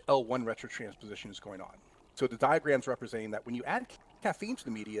L1 retrotransposition is going on. So the diagram's representing that when you add caffeine to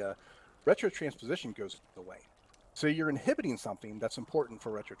the media, retrotransposition goes away. So you're inhibiting something that's important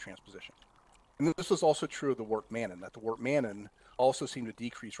for retrotransposition. And this was also true of the warp mannan, that the warp mannan also seemed to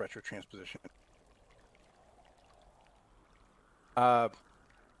decrease retrotransposition.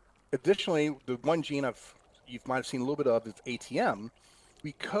 Additionally, the one gene you might have seen a little bit of is ATM.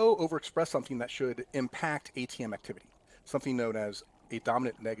 We co-overexpress something that should impact ATM activity, something known as a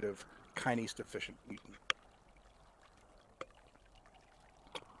dominant negative kinase deficient mutant.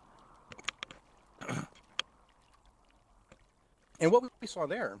 And what we saw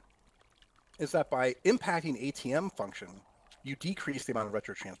there is that by impacting ATM function, you decrease the amount of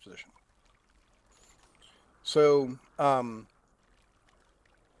retrotransposition. So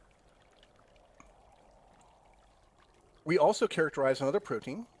we also characterize another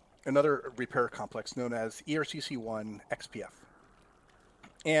protein, another repair complex known as ERCC1 XPF.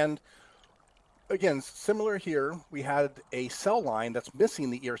 And again, similar here, we had a cell line that's missing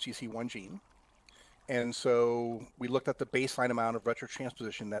the ERCC1 gene. And so we looked at the baseline amount of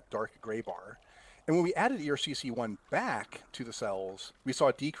retrotransposition, that dark gray bar. And when we added ERCC1 back to the cells, we saw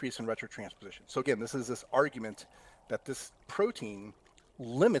a decrease in retrotransposition. So again, this is this argument that this protein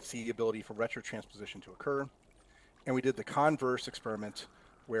limits the ability for retrotransposition to occur. And we did the converse experiment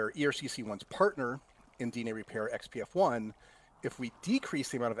where ERCC1's partner in DNA repair, XPF1, if we decrease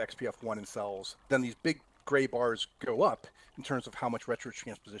the amount of XPF1 in cells, then these big gray bars go up in terms of how much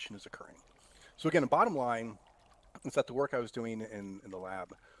retrotransposition is occurring. So again, the bottom line is that the work I was doing in the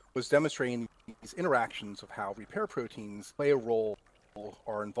lab was demonstrating these interactions of how repair proteins play a role or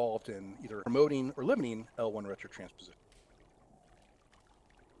are involved in either promoting or limiting L1 retrotransposition.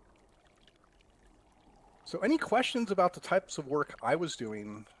 So any questions about the types of work I was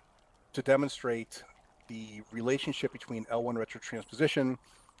doing to demonstrate the relationship between L1 retrotransposition,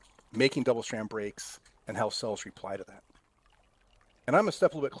 making double-strand breaks, and how cells reply to that? And I'm a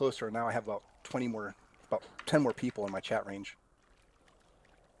step a little bit closer, and now I have about 10 more people in my chat range.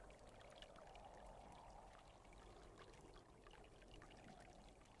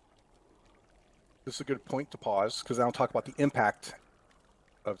 This is a good point to pause, because I'll talk about the impact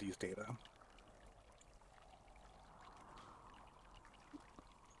of these data.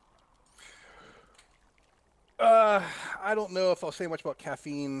 I don't know if I'll say much about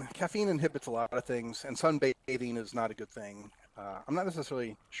caffeine. Caffeine inhibits a lot of things, and sunbathing is not a good thing. I'm not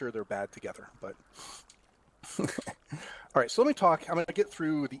necessarily sure they're bad together, but all right. So let me talk. I'm going to get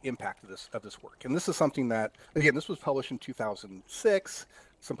through the impact of this work, and this is something that, again, this was published in 2006,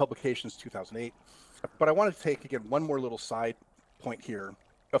 some publications 2008. But I wanted to take again one more little side point here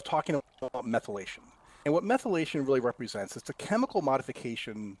of talking about methylation. And what methylation really represents is a chemical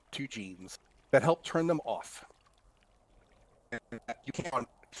modification to genes that help turn them off. And you can't,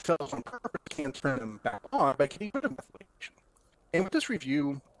 cells on purpose can't turn them back on by getting rid of methylation. And what this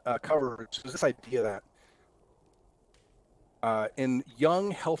review covers is this idea that in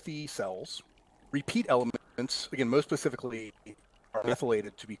young, healthy cells, repeat elements, again, most specifically, are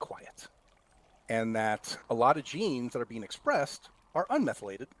methylated to be quiet. And that a lot of genes that are being expressed are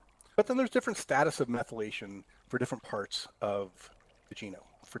unmethylated, but then there's different status of methylation for different parts of the genome,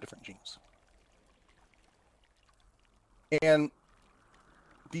 for different genes. And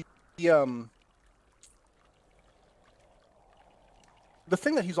the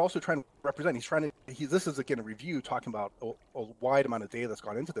thing that he's also trying to represent, this is again a review talking about a wide amount of data that's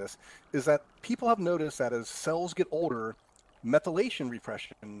gone into this, is that people have noticed that as cells get older, methylation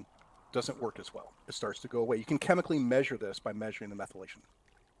repression doesn't work as well. It starts to go away. You can chemically measure this by measuring the methylation.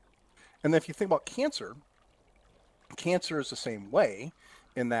 And then if you think about cancer, cancer is the same way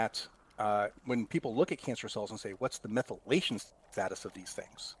in that when people look at cancer cells and say, what's the methylation status of these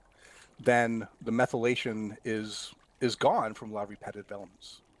things? Then the methylation is gone from a lot of repetitive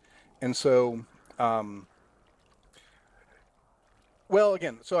elements. And so, well,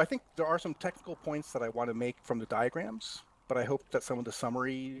 again, so I think there are some technical points that I want to make from the diagrams, but I hope that some of the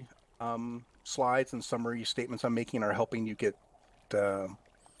summary slides and summary statements I'm making are helping you get the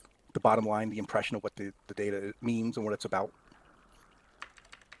bottom line, the impression of what the data means and what it's about.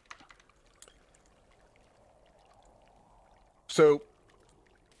 So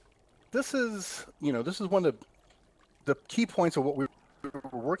this is one of the key points of what we were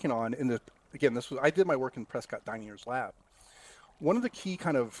working on I did my work in Prescott Dinier's lab. One of the key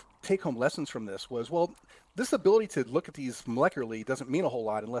kind of take-home lessons from this was, well, this ability to look at these molecularly doesn't mean a whole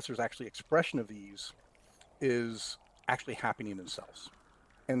lot unless there's actually expression of these is actually happening in cells.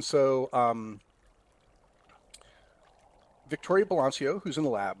 And so Victoria Balancio, who's in the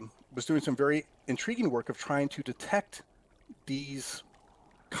lab, was doing some very intriguing work of trying to detect these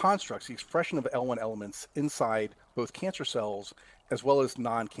constructs, the expression of L1 elements inside both cancer cells as well as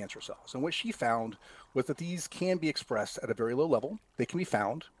non-cancer cells. And what she found was that these can be expressed at a very low level. They can be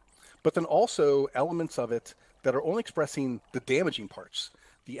found, but then also elements of it that are only expressing the damaging parts,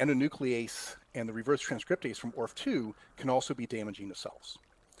 the endonuclease and the reverse transcriptase from ORF2 can also be damaging to cells.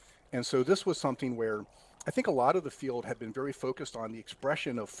 And so this was something where I think a lot of the field had been very focused on the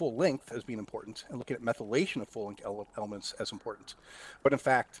expression of full length as being important and looking at methylation of full length elements as important. But in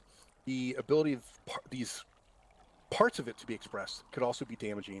fact, the ability of these parts of it to be expressed could also be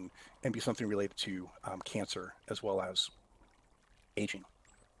damaging and be something related to cancer as well as aging.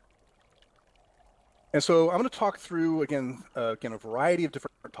 And so I'm going to talk through, again, a variety of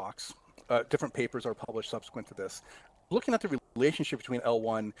different talks, different papers are published subsequent to this, looking at the relationship between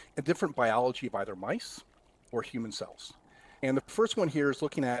L1 and different biology of either mice or human cells. And the first one here is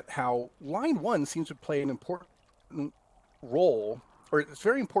looking at how line 1 seems to play an important role, or it's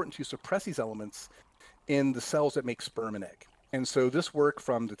very important to suppress these elements in the cells that make sperm and egg. And so this work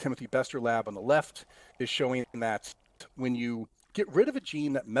from the Timothy Bester lab on the left is showing that when you get rid of a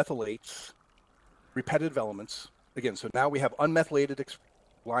gene that methylates repetitive elements, again, so now we have unmethylated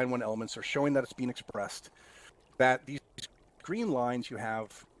line 1 elements are showing that it's being expressed, that these green lines you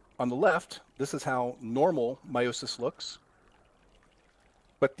have on the left, this is how normal meiosis looks.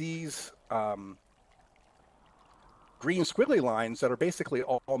 But these green squiggly lines that are basically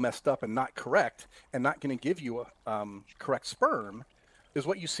all messed up and not correct and not going to give you a correct sperm is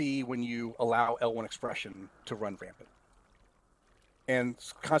what you see when you allow L1 expression to run rampant. And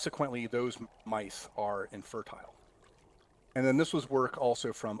consequently, those mice are infertile. And then this was work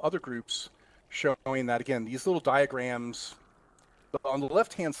also from other groups showing that, again, these little diagrams, on the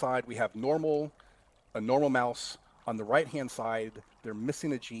left-hand side, we have a normal mouse. On the right-hand side, they're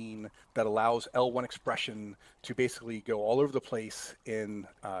missing a gene that allows L1 expression to basically go all over the place in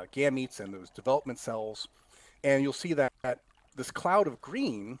gametes and those development cells. And you'll see that this cloud of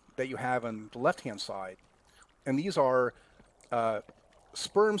green that you have on the left-hand side, and these are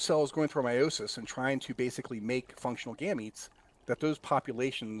sperm cells going through meiosis and trying to basically make functional gametes, that those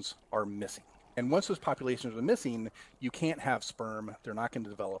populations are missing. And once those populations are missing, you can't have sperm, they're not going to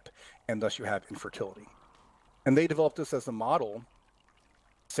develop, and thus you have infertility. And they developed this as a model,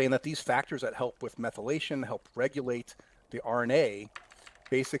 saying that these factors that help with methylation, help regulate the RNA,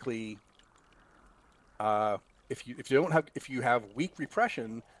 basically, if you have weak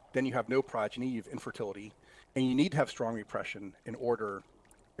repression, then you have no progeny, you have infertility, and you need to have strong repression in order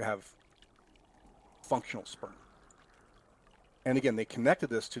to have functional sperm. And again, they connected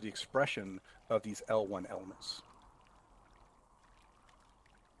this to the expression of these L1 elements.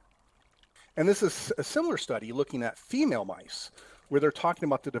 And this is a similar study looking at female mice, where they're talking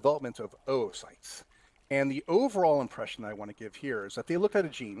about the development of oocytes. And the overall impression I want to give here is that they looked at a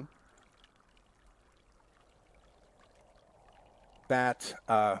gene that,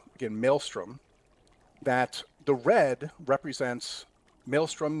 again, maelstrom, that the red represents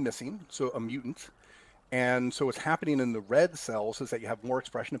maelstrom missing, so a mutant. And so what's happening in the red cells is that you have more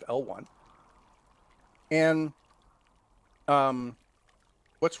expression of L1. And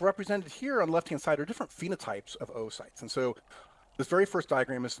what's represented here on the left-hand side are different phenotypes of oocytes. And so this very first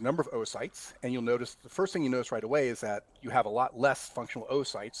diagram is the number of oocytes. And you'll notice, the first thing you notice right away is that you have a lot less functional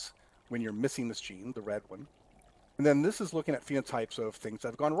oocytes when you're missing this gene, the red one. And then this is looking at phenotypes of things that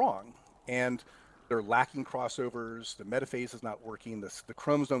have gone wrong. And they're lacking crossovers, the metaphase is not working, the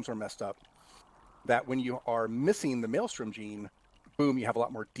chromosomes are messed up. That when you are missing the maelstrom gene, boom, you have a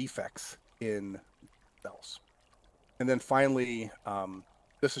lot more defects in cells. And then finally,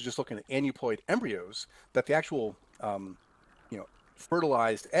 this is just looking at aneuploid embryos, that the actual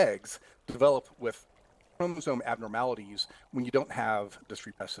fertilized eggs develop with chromosome abnormalities when you don't have this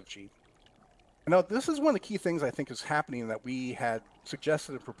recessive gene. And now this is one of the key things I think is happening that we had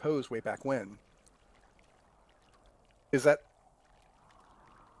suggested and proposed way back when, is that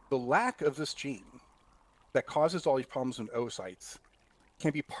the lack of this gene that causes all these problems in oocytes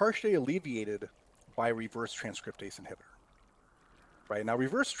can be partially alleviated by a reverse transcriptase inhibitor. Right? Now,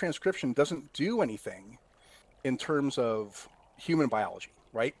 reverse transcription doesn't do anything in terms of human biology,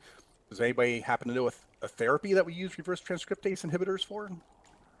 right? Does anybody happen to know a therapy that we use reverse transcriptase inhibitors for?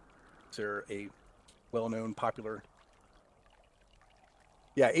 Is there a well-known popular?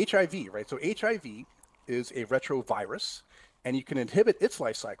 Yeah, HIV, right? So HIV is a retrovirus, and you can inhibit its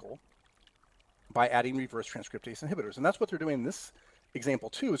life cycle by adding reverse transcriptase inhibitors. And that's what they're doing in this example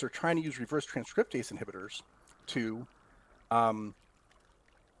too, is they're trying to use reverse transcriptase inhibitors to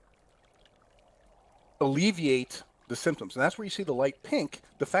alleviate the symptoms. And that's where you see the light pink.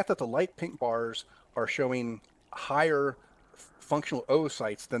 The fact that the light pink bars are showing higher functional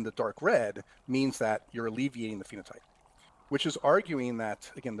oocytes than the dark red means that you're alleviating the phenotype. which is arguing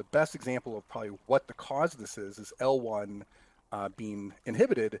that, again, the best example of probably what the cause of this is L1 being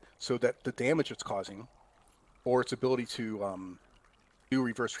inhibited so that the damage it's causing or its ability to do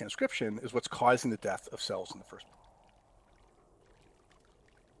reverse transcription is what's causing the death of cells in the first place.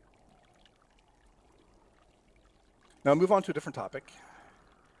 Now I'll move on to a different topic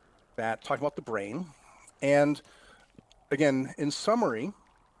that talking about the brain. And again, in summary,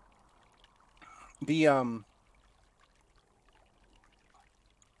 the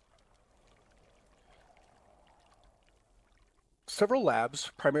several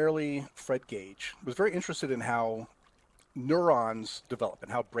labs, primarily Fred Gage, was very interested in how neurons develop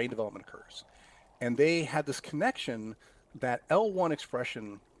and how brain development occurs. And they had this connection that L1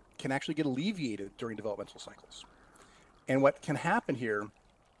 expression can actually get alleviated during developmental cycles. And what can happen here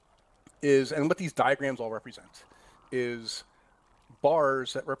is, and what these diagrams all represent, is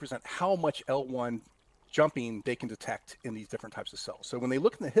bars that represent how much L1 jumping they can detect in these different types of cells. So when they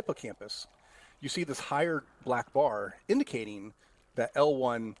look in the hippocampus, you see this higher black bar indicating that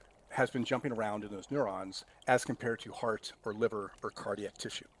L1 has been jumping around in those neurons as compared to heart or liver or cardiac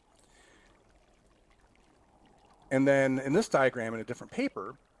tissue. And then in this diagram, in a different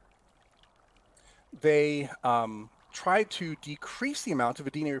paper, they tried to decrease the amount of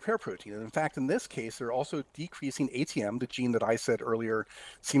a DNA repair protein. And in fact, in this case, they're also decreasing ATM, the gene that I said earlier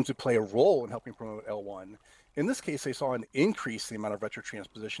seems to play a role in helping promote L1. In this case, they saw an increase in the amount of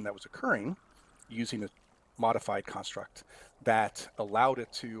retrotransposition that was occurring using a modified construct that allowed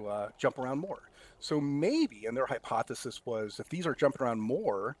it to jump around more. So maybe, and their hypothesis was, if these are jumping around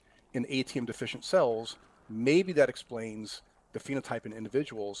more in ATM deficient cells, maybe that explains the phenotype in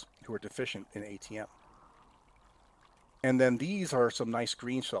individuals who are deficient in ATM. And then these are some nice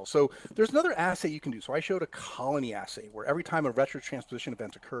green cells. So there's another assay you can do. So I showed a colony assay where every time a retrotransposition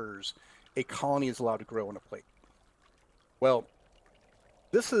event occurs, a colony is allowed to grow on a plate. Well,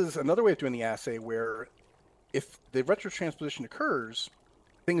 this is another way of doing the assay where if the retrotransposition occurs,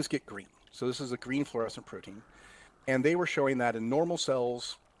 things get green. So this is a green fluorescent protein. And they were showing that in normal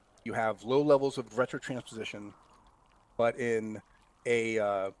cells, you have low levels of retrotransposition, but in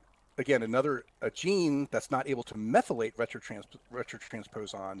a gene that's not able to methylate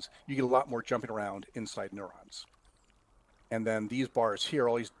retrotransposons, you get a lot more jumping around inside neurons. And then these bars here,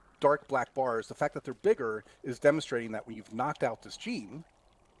 all these dark black bars, the fact that they're bigger is demonstrating that when you've knocked out this gene,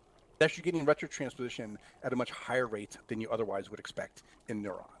 that you're getting retrotransposition at a much higher rate than you otherwise would expect in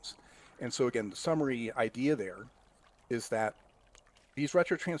neurons. And so again, the summary idea there is that these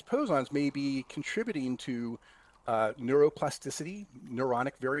retrotransposons may be contributing to neuroplasticity,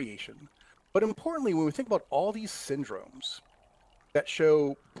 neuronic variation. But importantly, when we think about all these syndromes that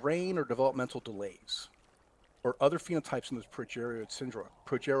show brain or developmental delays or other phenotypes in those progeroid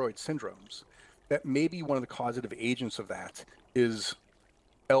syndromes, that maybe one of the causative agents of that is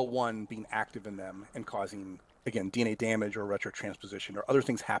L1 being active in them and causing, again, DNA damage or retrotransposition or other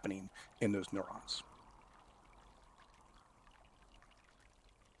things happening in those neurons.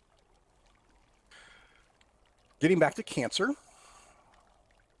 Getting back to cancer,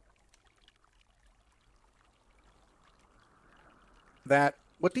 that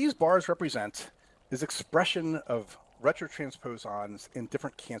what these bars represent is expression of retrotransposons in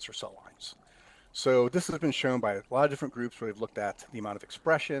different cancer cell lines. So this has been shown by a lot of different groups where they've looked at the amount of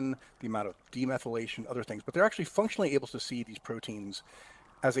expression, the amount of demethylation, other things, but they're actually functionally able to see these proteins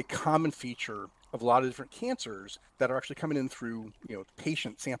as a common feature of a lot of different cancers that are actually coming in through,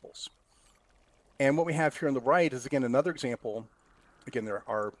 patient samples. And what we have here on the right is, again, another example. Again, there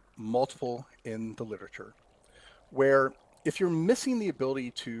are multiple in the literature where if you're missing the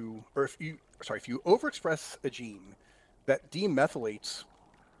ability to, or if you overexpress a gene that demethylates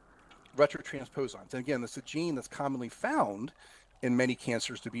retrotransposons, and again, this is a gene that's commonly found in many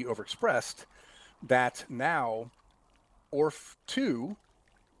cancers to be overexpressed, that now ORF2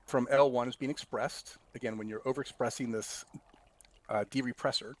 from L1 is being expressed, again, when you're overexpressing this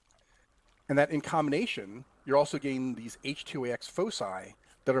D-repressor. And that in combination, you're also getting these H2AX foci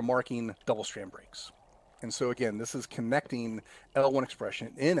that are marking double-strand breaks. And so again, this is connecting L1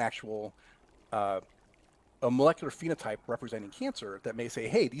 expression in actual a molecular phenotype representing cancer that may say,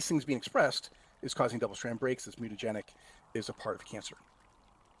 hey, these things being expressed is causing double-strand breaks, is mutagenic, is a part of cancer.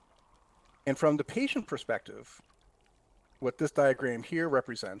 And from the patient perspective, what this diagram here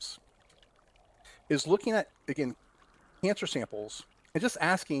represents is looking at, again, cancer samples and just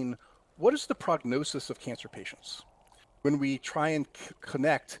asking, what is the prognosis of cancer patients when we try and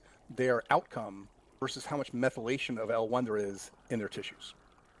connect their outcome versus how much methylation of L1 there is in their tissues,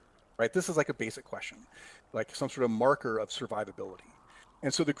 right? This is like a basic question, like some sort of marker of survivability.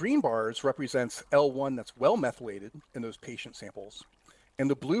 And so the green bars represents L1 that's well methylated in those patient samples. And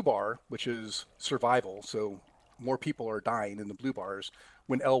the blue bar, which is survival, so more people are dying in the blue bars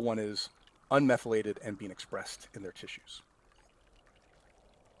when L1 is unmethylated and being expressed in their tissues.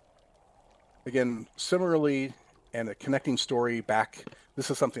 Again, similarly, and a connecting story back, this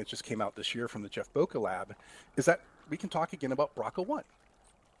is something that just came out this year from the Jeff Boca lab, is that we can talk again about BRCA1.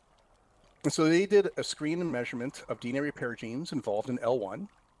 And so they did a screen and measurement of DNA repair genes involved in L1.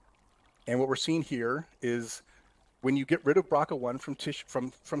 And what we're seeing here is when you get rid of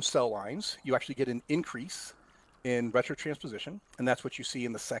BRCA1 from cell lines, you actually get an increase in retrotransposition. And that's what you see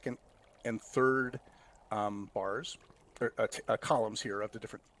in the second and third bars, or columns here of the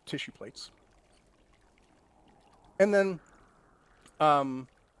different tissue plates. And then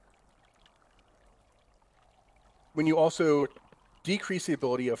when you also decrease the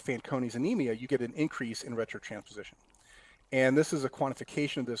ability of Fanconi's anemia, you get an increase in retrotransposition. And this is a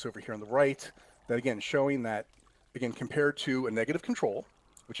quantification of this over here on the right, that again, showing that, again, compared to a negative control,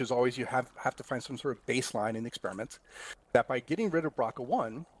 which is always you have to find some sort of baseline in the experiment, that by getting rid of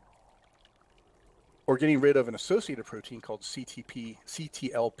BRCA1, or getting rid of an associated protein called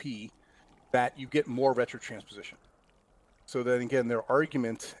CTLP, that you get more retrotransposition. So then again, their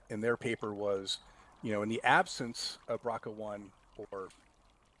argument in their paper was, in the absence of BRCA1 or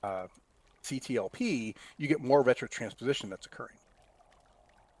CTLP, you get more retrotransposition that's occurring.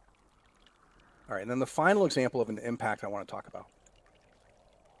 All right, and then the final example of an impact I want to talk about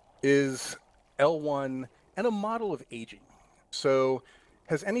is L1 and a model of aging. So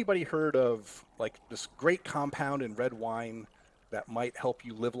has anybody heard of like this great compound in red wine that might help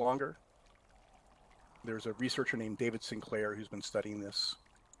you live longer? There's a researcher named David Sinclair who's been studying this.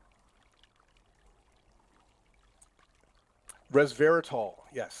 Resveratrol,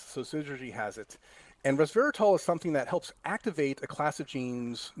 yes, so Syzygy has it. And resveratrol is something that helps activate a class of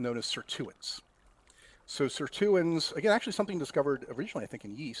genes known as sirtuins. So sirtuins, again, actually something discovered originally, I think,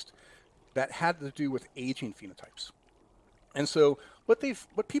 in yeast that had to do with aging phenotypes. And so what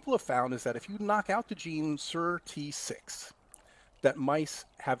people have found is that if you knock out the gene SIRT6, that mice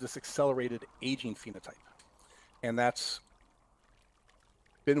have this accelerated aging phenotype. And that's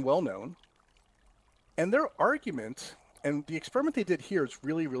been well known. And their argument, and the experiment they did here is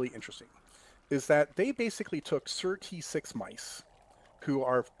really, really interesting, is that they basically took SIRT6 mice who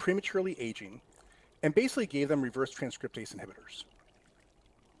are prematurely aging and basically gave them reverse transcriptase inhibitors.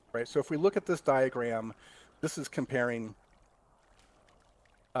 Right? So if we look at this diagram, this is comparing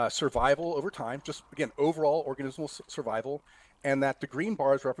survival over time, just again, overall organismal survival, and that the green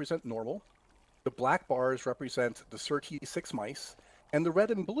bars represent normal, the black bars represent the SIRT6 mice, and the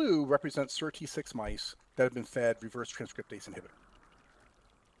red and blue represent SIRT6 mice that have been fed reverse transcriptase inhibitor.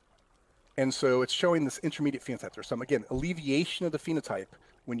 And so it's showing this intermediate phenotype. There's some, again, alleviation of the phenotype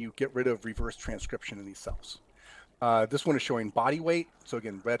when you get rid of reverse transcription in these cells. This one is showing body weight. So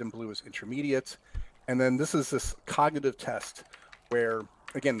again, red and blue is intermediate. And then this is this cognitive test where,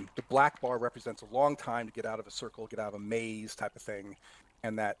 again, the black bar represents a long time to get out of a circle, get out of a maze type of thing,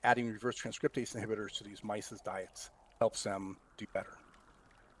 and that adding reverse transcriptase inhibitors to these mice's diets helps them do better.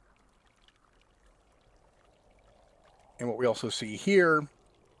 And what we also see here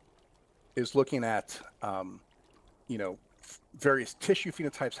is looking at, various tissue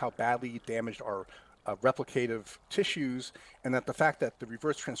phenotypes, how badly damaged are replicative tissues, and that the fact that the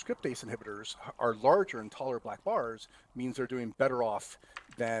reverse transcriptase inhibitors are larger and taller black bars means they're doing better off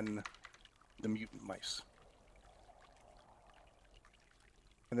than the mutant mice.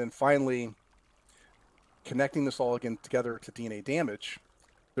 And then finally, connecting this all again together to DNA damage,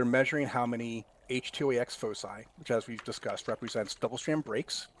 they're measuring how many H2AX foci, which as we've discussed represents double-strand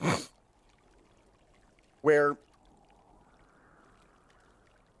breaks, where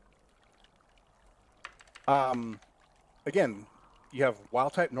again, you have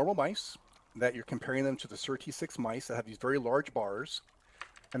wild-type normal mice that you're comparing them to the SIRT6 mice that have these very large bars,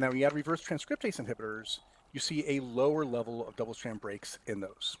 and then when you add reverse transcriptase inhibitors, you see a lower level of double-strand breaks in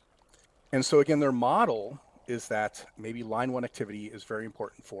those. And so again, their model is that maybe line 1 activity is very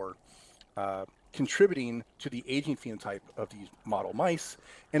important for contributing to the aging phenotype of these model mice,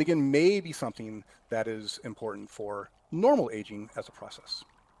 and again, maybe something that is important for normal aging as a process.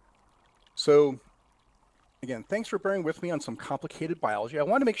 So again, thanks for bearing with me on some complicated biology. I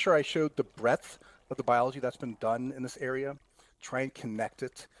want to make sure I showed the breadth of the biology that's been done in this area, try and connect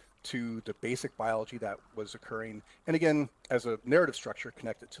it to the basic biology that was occurring, and again, as a narrative structure,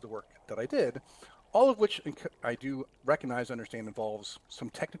 connect it to the work that I did, all of which I do recognize, understand involves some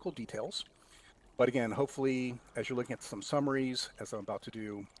technical details. But again, hopefully, as you're looking at some summaries, as I'm about to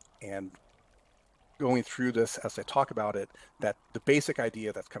do, and going through this as I talk about it, that the basic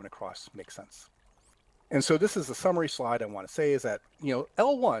idea that's coming across makes sense. And so this is the summary slide I want to say is that,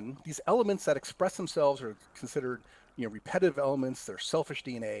 L1, these elements that express themselves are considered, repetitive elements, they're selfish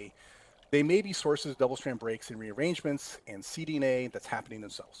DNA. They may be sources of double-strand breaks and rearrangements and cDNA that's happening in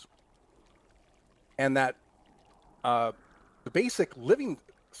cells. And that the basic living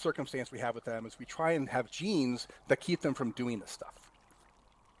circumstance we have with them is we try and have genes that keep them from doing this stuff.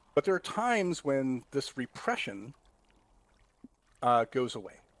 But there are times when this repression goes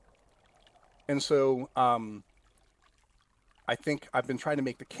away. And so I think I've been trying to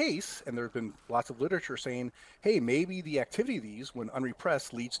make the case, and there have been lots of literature saying, hey, maybe the activity of these, when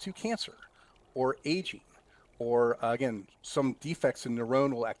unrepressed, leads to cancer or aging, or again, some defects in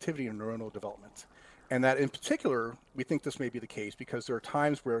neuronal activity and neuronal development. And that in particular, we think this may be the case because there are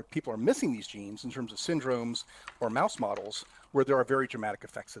times where people are missing these genes in terms of syndromes or mouse models where there are very dramatic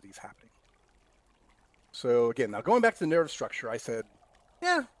effects of these happening. So again, now going back to the narrative structure, I said,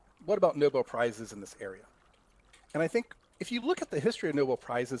 yeah, what about Nobel Prizes in this area? And I think if you look at the history of Nobel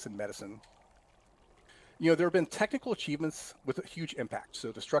Prizes in medicine, there have been technical achievements with a huge impact.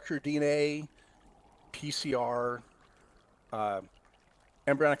 So the structured DNA, PCR,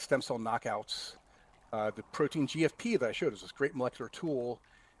 embryonic stem cell knockouts, the protein GFP that I showed is this great molecular tool,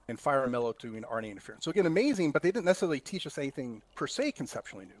 and Fire and Mello doing RNA interference. So again, amazing, but they didn't necessarily teach us anything per se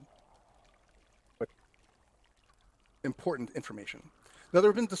conceptually new, but important information. Now, there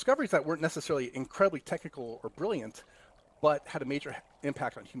have been discoveries that weren't necessarily incredibly technical or brilliant, but had a major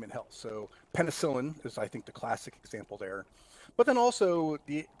impact on human health. So penicillin is, I think, the classic example there. But then also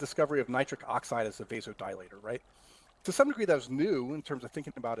the discovery of nitric oxide as a vasodilator, right? To some degree, that was new in terms of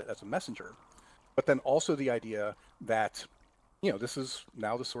thinking about it as a messenger. But then also the idea that, this is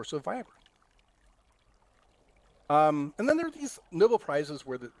now the source of Viagra. And then there are these Nobel Prizes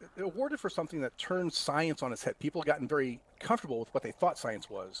where they're awarded for something that turns science on its head. People have gotten very comfortable with what they thought science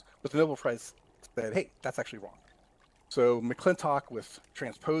was, but the Nobel Prize said, hey, that's actually wrong. So McClintock with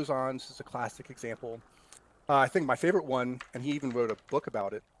transposons is a classic example. I think my favorite one, and he even wrote a book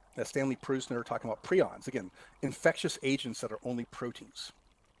about it, Stanley Prusner talking about prions, again, infectious agents that are only proteins.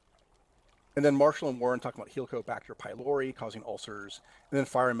 And then Marshall and Warren talking about Helicobacter pylori causing ulcers. And then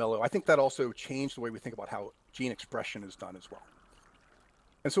Fire and Mello. I think that also changed the way we think about how gene expression is done as well.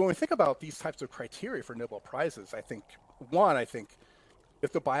 And so when we think about these types of criteria for Nobel Prizes, I think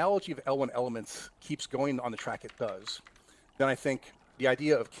if the biology of L1 elements keeps going on the track it does, then I think the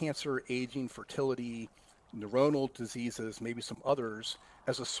idea of cancer, aging, fertility, neuronal diseases, maybe some others,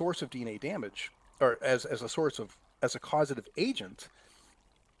 as a source of DNA damage, or as a causative agent,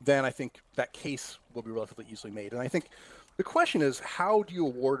 then I think that case will be relatively easily made. And I think the question is, how do you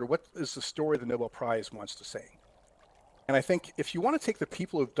award, or what is the story the Nobel Prize wants to say? And I think if you want to take the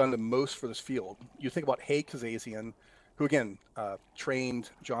people who have done the most for this field, you think about Hay Kazazian, who again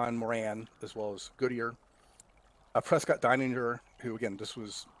trained John Moran as well as Goodyear, Prescott Deininger, who again, this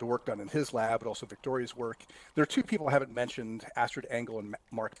was the work done in his lab, but also Victoria's work. There are two people I haven't mentioned, Astrid Engel and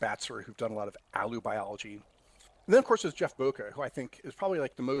Mark Batzer, who've done a lot of ALU biology. And then, of course, there's Jeff Boca, who I think is probably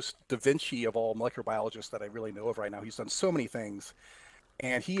like the most Da Vinci of all molecular biologists that I really know of right now. He's done so many things.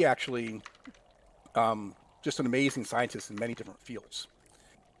 And he actually, just an amazing scientist in many different fields.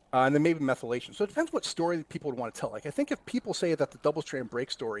 And then maybe methylation. So it depends what story people would want to tell. Like, I think if people say that the double-strand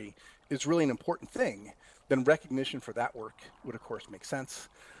break story is really an important thing, then recognition for that work would, of course, make sense.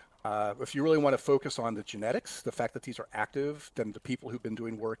 If you really want to focus on the genetics, the fact that these are active, then the people who've been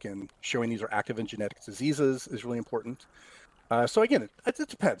doing work in showing these are active in genetic diseases is really important. So again, it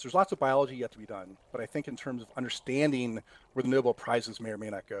depends. There's lots of biology yet to be done. But I think in terms of understanding where the Nobel Prizes may or may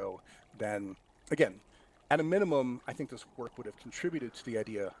not go, then again, at a minimum, I think this work would have contributed to the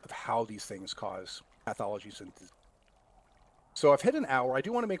idea of how these things cause pathologies and disease. So I've hit an hour. I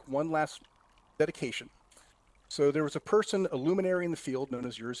do want to make one last dedication. So there was a person, a luminary in the field known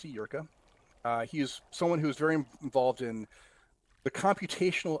as Jerzy Jurka. He is someone who is very involved in the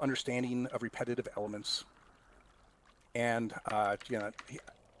computational understanding of repetitive elements. And I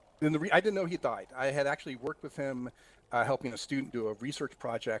didn't know he died. I had actually worked with him helping a student do a research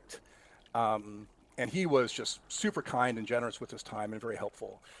project. And he was just super kind and generous with his time and very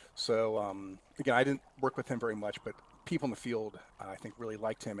helpful. So again, I didn't work with him very much, but people in the field, I think, really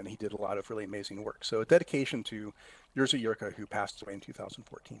liked him, and he did a lot of really amazing work. So a dedication to Jerzy Jurka, who passed away in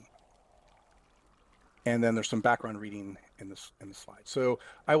 2014. And then there's some background reading in the slide. So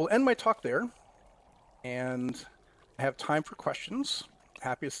I will end my talk there, and I have time for questions.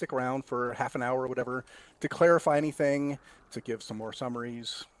 Happy to stick around for half an hour or whatever to clarify anything, to give some more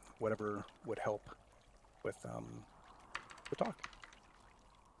summaries, whatever would help with the talk.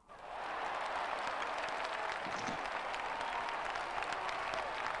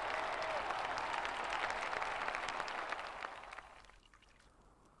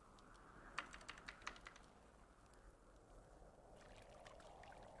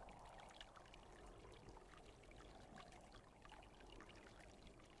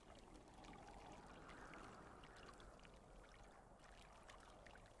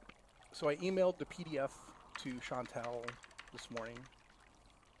 So I emailed the PDF to Chantel this morning.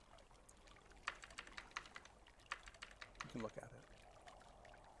 You can look at it.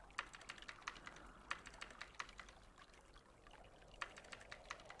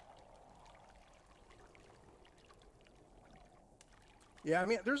 Yeah, I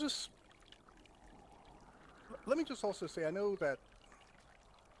mean, there's this. Let me just also say, I know that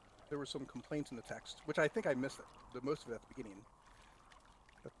there were some complaints in the text, which I think I missed the most of it at the beginning.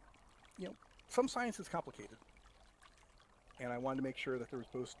 But, some science is complicated, and I wanted to make sure that there was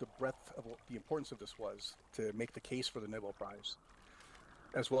both the breadth of what the importance of this was to make the case for the Nobel Prize,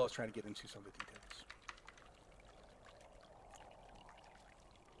 as well as trying to get into some of the details.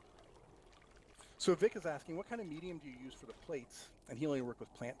 So Vic is asking, what kind of medium do you use for the plates? And he only worked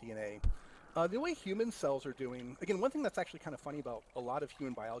with plant DNA. The way human cells are doing, again, one thing that's actually kind of funny about a lot of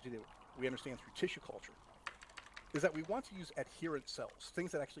human biology that we understand through tissue culture is that we want to use adherent cells,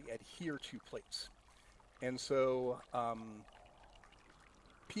 things that actually adhere to plates. And so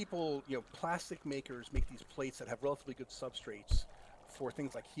people, plastic makers make these plates that have relatively good substrates for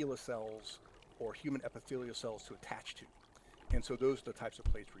things like HeLa cells or human epithelial cells to attach to. And so those are the types of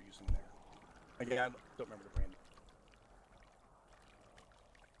plates we're using there. Again, I don't remember the brand name.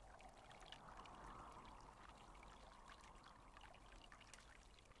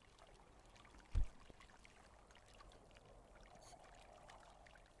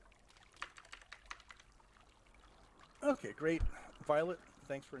 Okay, great. Violet,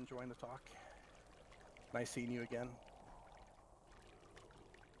 thanks for enjoying the talk. Nice seeing you again.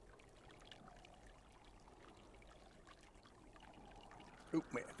 Oh,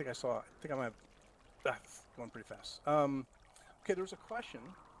 wait, I think I might have, that's going pretty fast. Okay, there was a question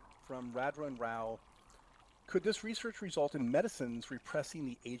from Radron Rao. Could this research result in medicines repressing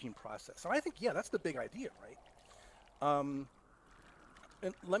the aging process? And I think, yeah, that's the big idea, right?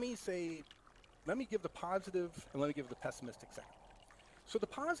 And let me give the positive and let me give the pessimistic second. So the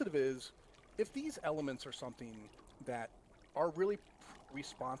positive is, if these elements are something that are really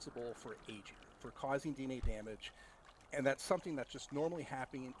responsible for aging, for causing DNA damage, and that's something that's just normally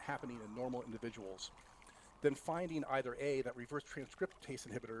happening in normal individuals, then finding either A, that reverse transcriptase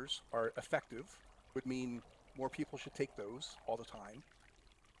inhibitors are effective, would mean more people should take those all the time,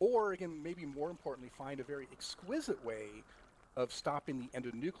 or again, maybe more importantly, find a very exquisite way of stopping the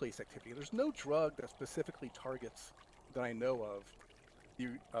endonuclease activity. There's no drug that specifically targets, that I know of,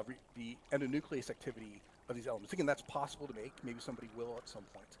 the endonuclease activity of these elements. Again, that's possible to make. Maybe somebody will at some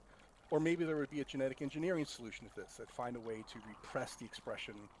point. Or maybe there would be a genetic engineering solution to this that find a way to repress the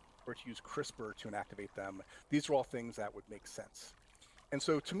expression or to use CRISPR to inactivate them. These are all things that would make sense. And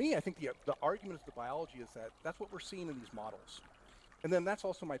so to me, I think the argument of the biology is that that's what we're seeing in these models. And then that's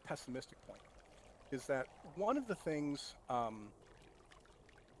also my pessimistic point, is that one of the things, and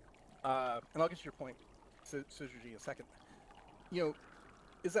I'll get to your point, Syzygy, in a second,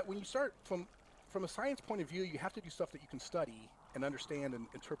 is that when you start from a science point of view, you have to do stuff that you can study and understand and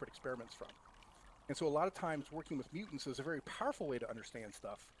interpret experiments from. And so a lot of times working with mutants is a very powerful way to understand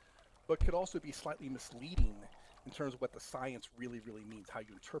stuff, but could also be slightly misleading in terms of what the science really, really means, how you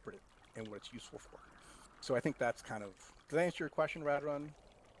interpret it and what it's useful for. So I think that's kind of, did I answer your question, Radron?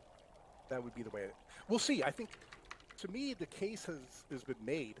 That would be the way we'll see. I think, to me, the case has been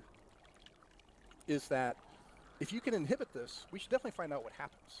made is that if you can inhibit this, we should definitely find out what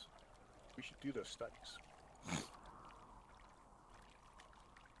happens. We should do those studies.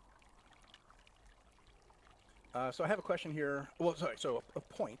 So I have a question here. Well, sorry. So a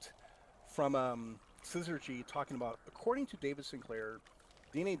point from Syzygy talking about, according to David Sinclair,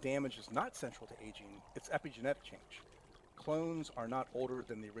 DNA damage is not central to aging. It's epigenetic change. Clones are not older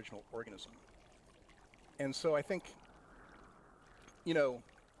than the original organism. And so I think, there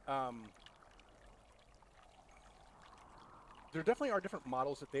definitely are different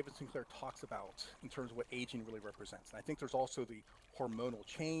models that David Sinclair talks about in terms of what aging really represents. And I think there's also the hormonal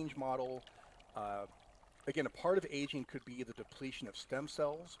change model. Again, a part of aging could be the depletion of stem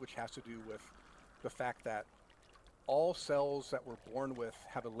cells, which has to do with the fact that all cells that we're born with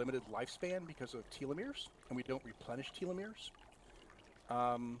have a limited lifespan because of telomeres, and we don't replenish telomeres.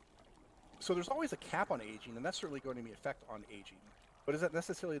 So there's always a cap on aging, and that's certainly going to be an effect on aging. But is that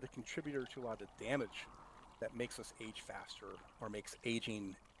necessarily the contributor to a lot of the damage that makes us age faster or makes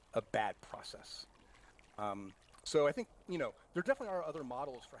aging a bad process? So I think, there definitely are other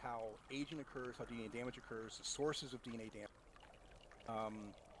models for how aging occurs, how DNA damage occurs, the sources of DNA damage.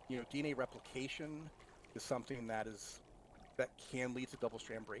 Um, DNA replication is something that can lead to double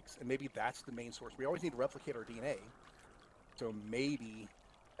strand breaks, and maybe that's the main source. We always need to replicate our DNA, so maybe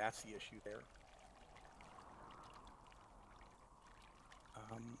that's the issue there.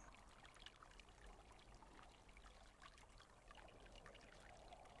 Um,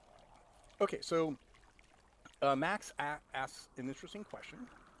 okay, so Max asks an interesting question,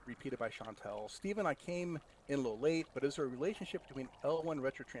 repeated by Chantel. Stephen, I came in a little late, but is there a relationship between L1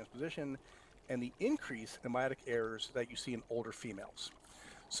 retrotransposition and the increase in meiotic errors that you see in older females?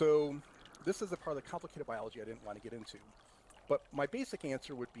 So this is a part of the complicated biology I didn't want to get into, but my basic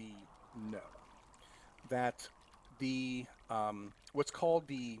answer would be no. That the what's called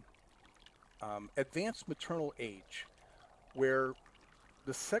the advanced maternal age, where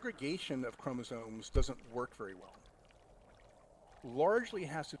the segregation of chromosomes doesn't work very well, largely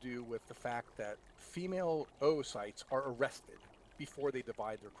has to do with the fact that female oocytes are arrested before they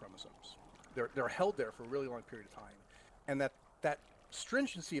divide their chromosomes. They're held there for a really long period of time, and that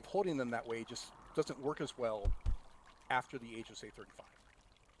stringency of holding them that way just doesn't work as well after the age of, say, 35.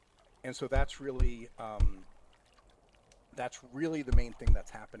 And so that's really the main thing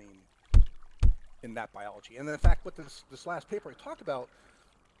that's happening in that biology. And in fact, what this last paper I talked about,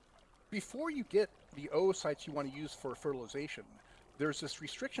 before you get the oocytes you want to use for fertilization, there's this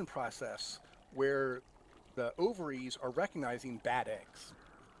restriction process where the ovaries are recognizing bad eggs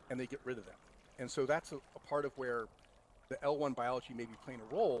and they get rid of them. And so that's a part of where the L1 biology may be playing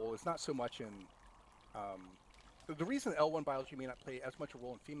a role. Is not so much in the reason L1 biology may not play as much a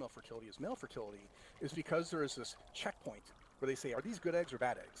role in female fertility as male fertility is because there is this checkpoint where they say, are these good eggs or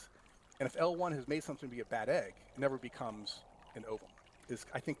bad eggs? And if L1 has made something to be a bad egg, it never becomes an ovum.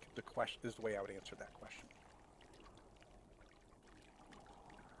 I think the question is the way I would answer that question.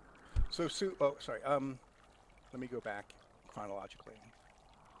 So, Sue, oh, sorry. Let me go back chronologically.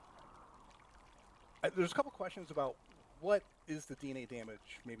 There's a couple questions about what is the DNA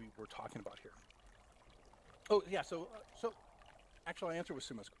damage maybe we're talking about here. Oh, yeah. So actually, I answered with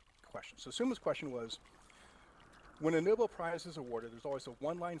Suma's question. So Suma's question was, when a Nobel Prize is awarded, there's always a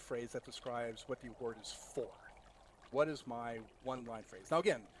one-line phrase that describes what the award is for. What is my one-line phrase? Now,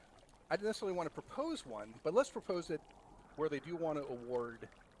 again, I didn't necessarily want to propose one, but let's propose it where they do want to award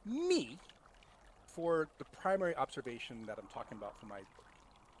me for the primary observation that I'm talking about for my work.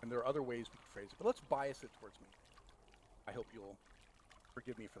 And there are other ways we can phrase it, but let's bias it towards me. I hope you'll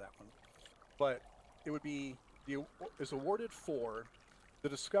forgive me for that one. But it would be is awarded for the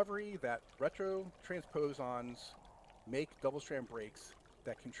discovery that retrotransposons make double-strand breaks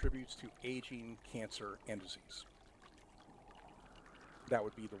that contributes to aging, cancer, and disease. That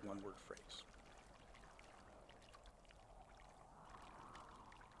would be the one-word phrase.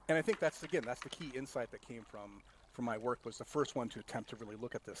 And I think that's the key insight that came from my work, was the first one to attempt to really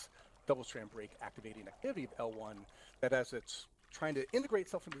look at this double-strand break activating activity of L1, that as it's trying to integrate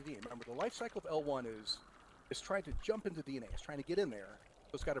itself into DNA. Remember, the life cycle of L1 is trying to jump into DNA. It's trying to get in there.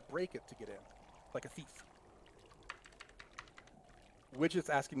 So it's got to break it to get in, like a thief. Widget's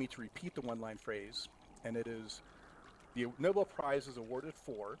asking me to repeat the one-line phrase, and it is, the Nobel Prize is awarded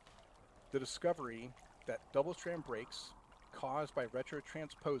for the discovery that double-strand breaks caused by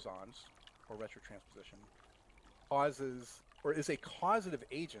retrotransposons, or retrotransposition, causes or is a causative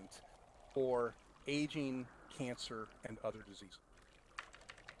agent for aging, cancer, and other diseases.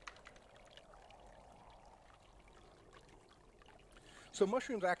 So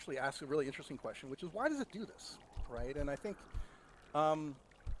mushrooms actually ask a really interesting question, which is, why does it do this, right? And I think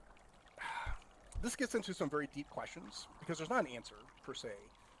this gets into some very deep questions, because there's not an answer per se,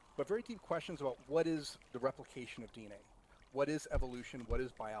 but very deep questions about what is the replication of DNA, what is evolution, what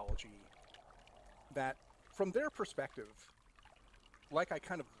is biology, that from their perspective, like I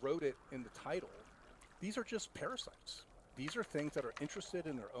kind of wrote it in the title, these are just parasites. These are things that are interested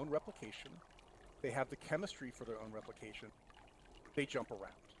in their own replication. They have the chemistry for their own replication. They jump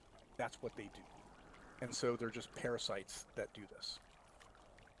around. That's what they do. And so they're just parasites that do this.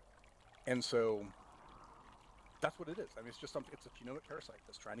 And so that's what it is. I mean, it's just it's a genomic parasite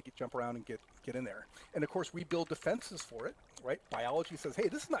that's trying to jump around and get in there. And of course, we build defenses for it, right? Biology says, hey,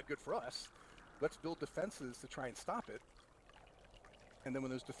 this is not good for us. Let's build defenses to try and stop it. And then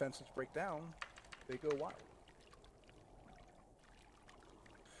when those defenses break down, they go wild.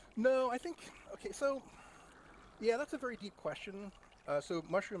 No, I think, okay, so yeah, that's a very deep question. So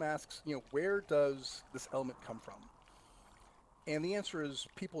Mushroom asks, where does this element come from? And the answer is,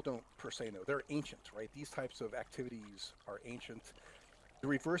 people don't per se know. They're ancient, right? These types of activities are ancient. The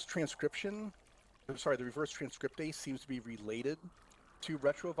reverse transcription sorry, the reverse transcriptase seems to be related to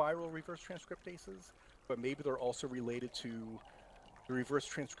retroviral reverse transcriptases, but maybe they're also related to the reverse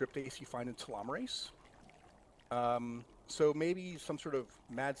transcriptase you find in telomerase. So maybe some sort of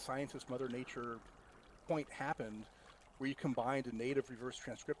mad scientist, Mother Nature point happened where you combined a native reverse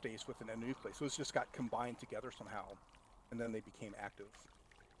transcriptase with an endonuclease. So it's just got combined together somehow, and then they became active.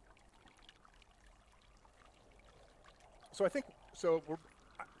 So I think so.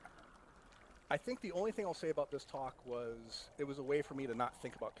 I think the only thing I'll say about this talk was it was a way for me to not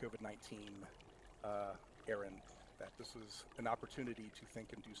think about COVID-19, Aaron. That this was an opportunity to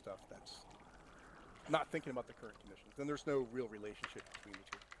think and do stuff that's not thinking about the current conditions. And there's no real relationship between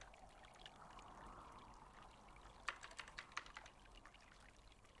the two.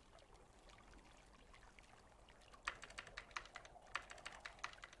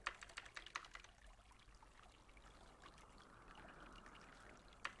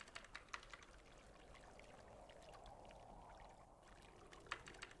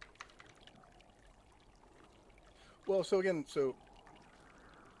 Well, so again,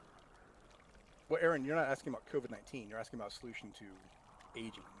 well, Aaron, you're not asking about COVID-19. You're asking about a solution to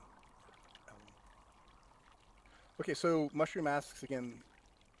aging. Um, okay, so mushroom asks again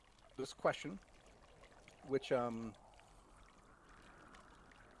this question, which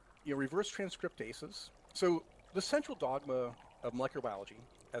reverse transcriptases. So the central dogma of molecular biology,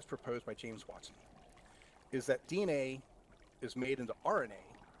 as proposed by James Watson, is that DNA is made into RNA,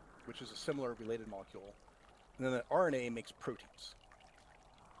 which is a similar related molecule, and then that RNA makes proteins.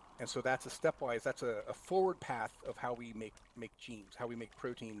 And so that's a stepwise, that's a forward path of how we make genes, how we make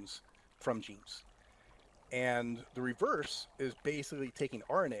proteins from genes. And the reverse is basically taking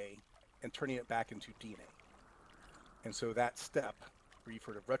RNA and turning it back into DNA. And so that step, where you've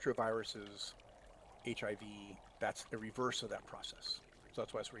heard of retroviruses, HIV, that's a reverse of that process. So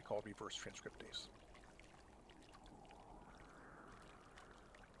that's why it's what we call reverse transcriptase.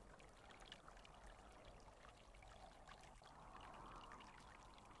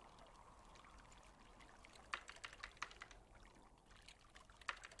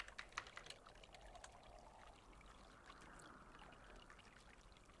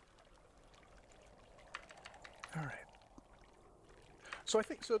 All right. So I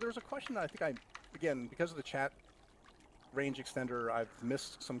think so. There's a question that I think again, because of the chat range extender, I've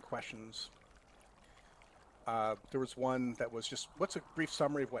missed some questions. There was one that was just, what's a brief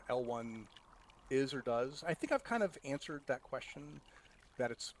summary of what L1 is or does? I think I've kind of answered that question,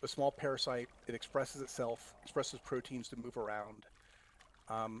 that it's a small parasite. It expresses itself, expresses proteins to move around.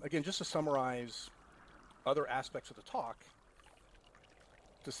 Again, just to summarize other aspects of the talk,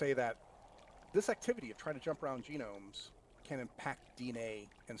 to say that this activity of trying to jump around genomes can impact DNA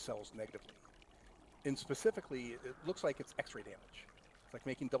and cells negatively. And specifically, it looks like it's X-ray damage. It's like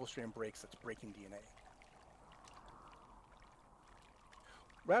making double-strand breaks that's breaking DNA.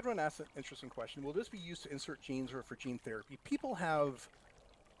 Radron asked an interesting question. Will this be used to insert genes or for gene therapy? People have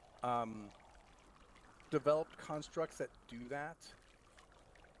developed constructs that do that.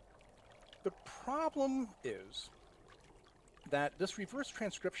 The problem is that this reverse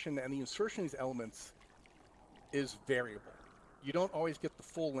transcription and the insertion of these elements is variable. You don't always get the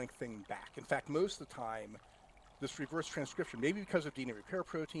full length thing back. In fact, most of the time, this reverse transcription, maybe because of DNA repair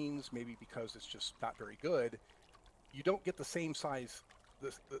proteins, maybe because it's just not very good, you don't get the same size.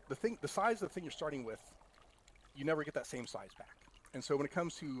 The size of the thing you're starting with, you never get that same size back. And so when it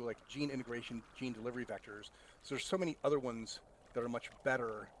comes to like gene integration, gene delivery vectors, so there's so many other ones that are much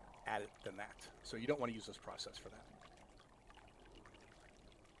better at it than that. So you don't want to use this process for that.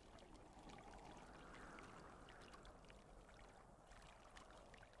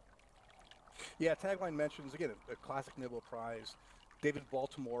 Yeah, tagline mentions, again, a classic Nobel Prize. David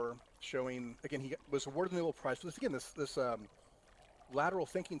Baltimore showing, again, he was awarded the Nobel Prize for this, again, this lateral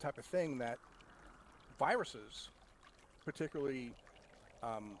thinking type of thing, that viruses, particularly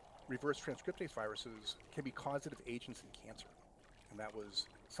reverse transcriptase viruses, can be causative agents in cancer. And that was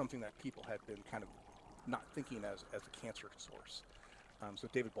something that people had been kind of not thinking as a cancer source. So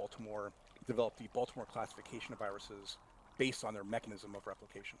David Baltimore developed the Baltimore classification of viruses based on their mechanism of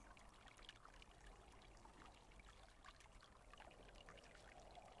replication.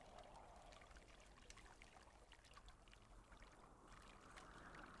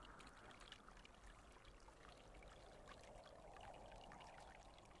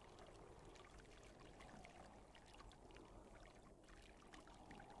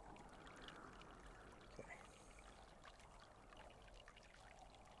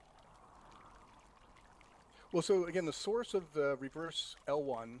 Well, so again, the source of the reverse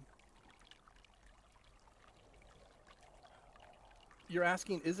L1, you're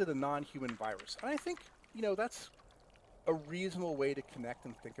asking, is it a non-human virus? And I think, that's a reasonable way to connect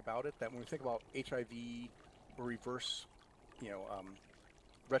and think about it. That when we think about HIV or reverse, you know, um,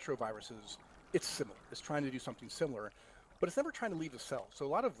 retroviruses, it's similar. It's trying to do something similar, but it's never trying to leave the cell. So a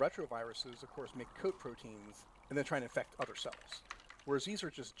lot of retroviruses, of course, make coat proteins and then try to infect other cells. Whereas these are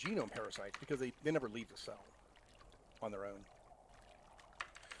just genome parasites because they never leave the cell on their own.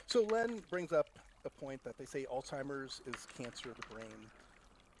 So Len brings up a point that they say Alzheimer's is cancer of the brain.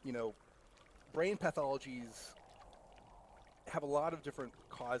 You know, brain pathologies have a lot of different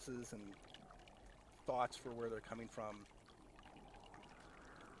causes and thoughts for where they're coming from.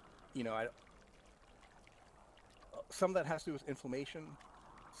 You know, some of that has to do with inflammation.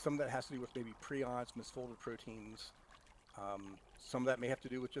 Some of that has to do with maybe prions, misfolded proteins. Some of that may have to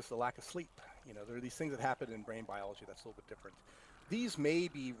do with just the lack of sleep. There are these things that happen in brain biology that's a little bit different. These may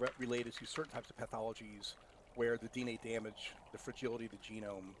be related to certain types of pathologies where the DNA damage, the fragility of the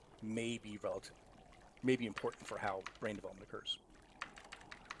genome may be relative, may be important for how brain development occurs.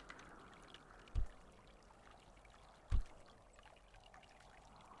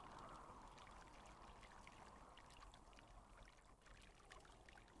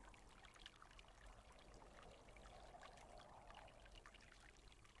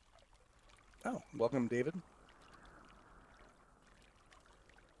 Oh, welcome, David.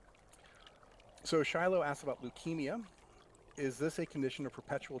 So Shiloh asked about leukemia. Is this a condition of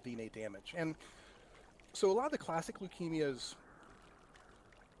perpetual DNA damage? And so a lot of the classic leukemias,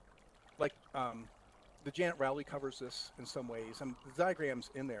 like the Janet Rowley covers this in some ways, and the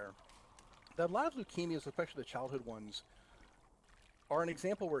diagrams in there, that a lot of leukemias, especially the childhood ones, are an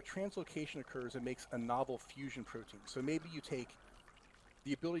example where translocation occurs and makes a novel fusion protein. So maybe you take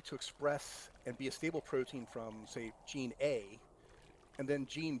the ability to express and be a stable protein from, say, gene A, and then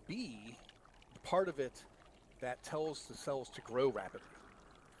gene B, the part of it that tells the cells to grow rapidly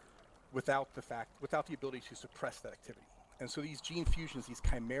without the ability to suppress that activity. And so these gene fusions, these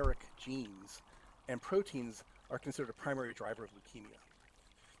chimeric genes and proteins are considered a primary driver of leukemia.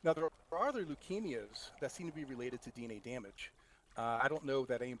 Now, there are other leukemias that seem to be related to DNA damage. I don't know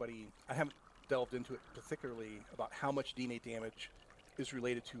that I haven't delved into it particularly about how much DNA damage is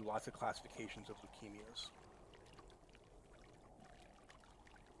related to lots of classifications of leukemias.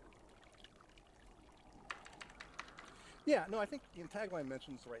 Yeah, no, I think the tagline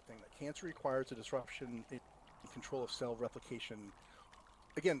mentions the right thing, that cancer requires a disruption in control of cell replication.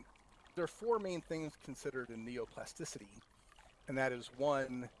 Again, there are four main things considered in neoplasticity, and that is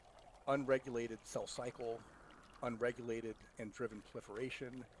one, unregulated cell cycle, unregulated and driven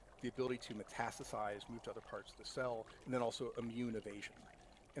proliferation, the ability to metastasize, move to other parts of the cell, and then also immune evasion.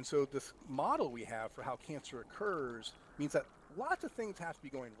 And so this model we have for how cancer occurs means that lots of things have to be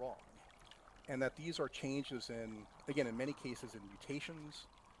going wrong, and that these are changes in, again, in many cases in mutations,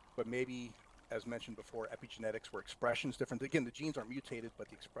 but maybe, as mentioned before, epigenetics where expression is different. Again, the genes aren't mutated, but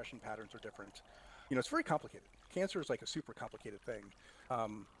the expression patterns are different. It's very complicated. Cancer is like a super complicated thing.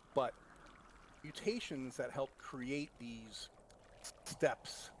 But mutations that help create these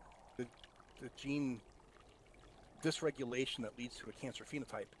steps, the gene dysregulation that leads to a cancer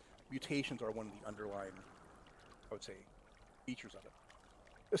phenotype, mutations are one of the underlying, I would say, features of it.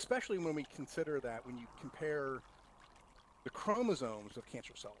 Especially when we consider that when you compare the chromosomes of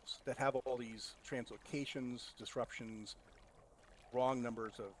cancer cells that have all these translocations, disruptions, wrong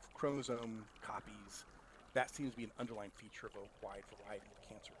numbers of chromosome copies, that seems to be an underlying feature of a wide variety of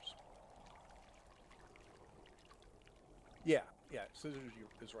cancers. Yeah, Scissors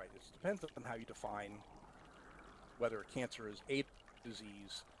is right. It depends on how you define whether cancer is a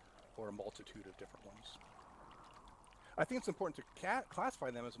disease or a multitude of different ones. I think it's important to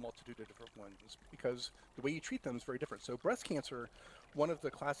classify them as a multitude of different ones because the way you treat them is very different. So breast cancer, one of the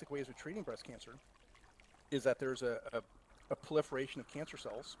classic ways of treating breast cancer is that there's a proliferation of cancer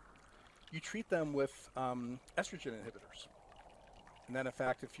cells. You treat them with estrogen inhibitors. And then, in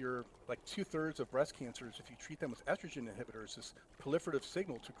fact, if you're like 2/3 of breast cancers, if you treat them with estrogen inhibitors, this proliferative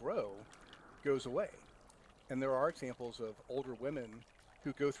signal to grow goes away. And there are examples of older women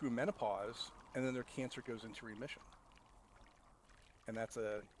who go through menopause and then their cancer goes into remission. And that's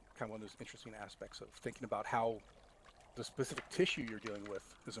a kind of one of those interesting aspects of thinking about how the specific tissue you're dealing with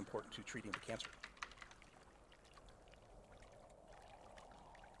is important to treating the cancer.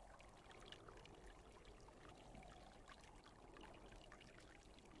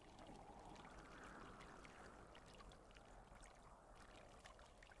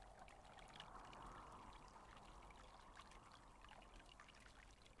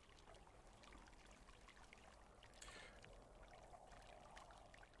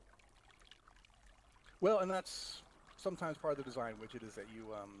 Well, and that's sometimes part of the design widget is that you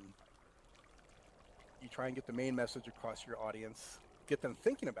try and get the main message across your audience, get them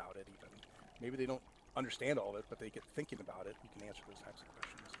thinking about it even. Maybe they don't understand all of it, but they get thinking about it. You can answer those types of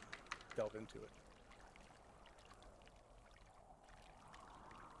questions and delve into it.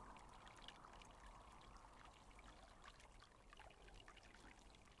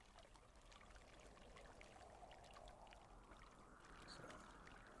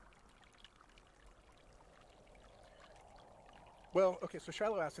 Well, okay, so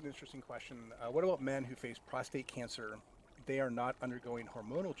Shiloh asked an interesting question. What about men who face prostate cancer? They are not undergoing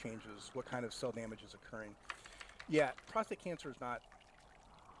hormonal changes. What kind of cell damage is occurring? Yeah, prostate cancer is not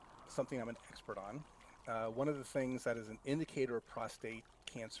something I'm an expert on. One of the things that is an indicator of prostate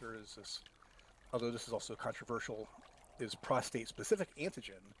cancer is this, although this is also controversial, is prostate-specific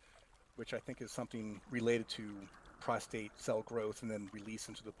antigen, which I think is something related to prostate cell growth and then release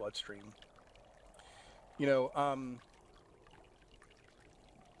into the bloodstream. You know,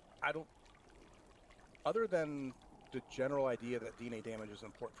 I don't, other than the general idea that DNA damage is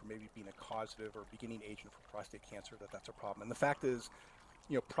important for maybe being a causative or beginning agent for prostate cancer, that's a problem. And the fact is,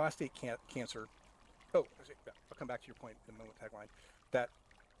 prostate cancer. Oh, I'll come back to your point in a moment, tagline. That,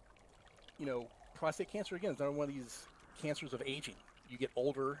 prostate cancer, again, is another one of these cancers of aging. You get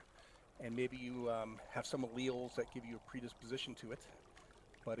older, and maybe you have some alleles that give you a predisposition to it.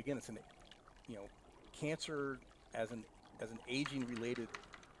 But again, it's cancer as an aging related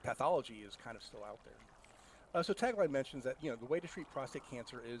pathology is kind of still out there. So tagline mentions that the way to treat prostate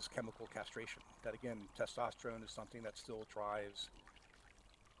cancer is chemical castration. That again, testosterone is something that still drives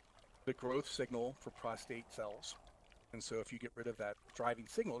the growth signal for prostate cells. And so if you get rid of that driving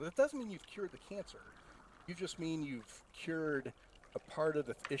signal, that doesn't mean you've cured the cancer. You just mean you've cured a part of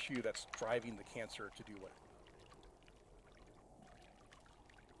the issue that's driving the cancer to do what?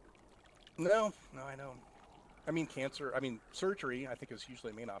 No, I know. Surgery, I think, is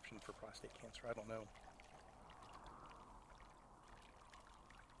usually a main option for prostate cancer. I don't know.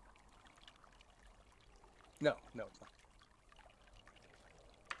 No, it's not.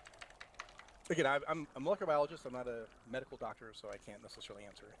 Again, I'm a molecular biologist. I'm not a medical doctor, so I can't necessarily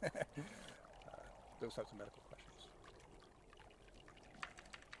answer those types of medical questions.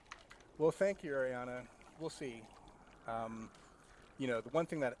 Well, thank you, Ariana. We'll see. The one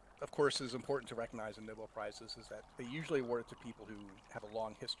thing that, of course, is important to recognize in Nobel Prizes is that they usually award it to people who have a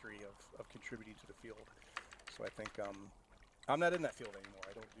long history of contributing to the field. So I think I'm not in that field anymore.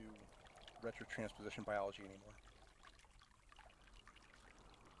 I don't do retrotransposition biology anymore.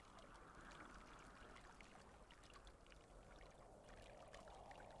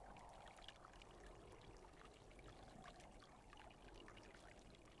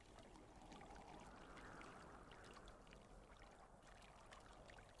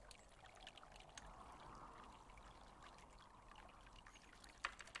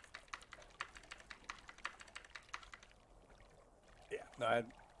 Yeah. No,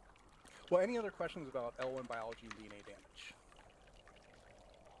 well, any other questions about L1 biology and DNA damage?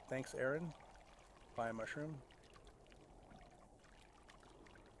 Thanks, Aaron. Bye, Mushroom.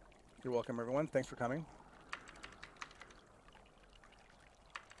 You're welcome, everyone. Thanks for coming.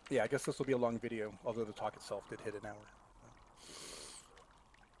 Yeah, I guess this will be a long video, although the talk itself did hit an hour.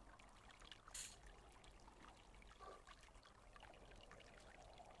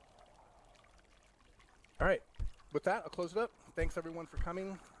 All right. With that, I'll close it up. Thanks, everyone, for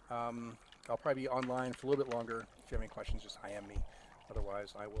coming. I'll probably be online for a little bit longer. If you have any questions, just IM me.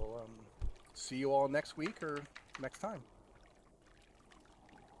 Otherwise, I will see you all next week or next time.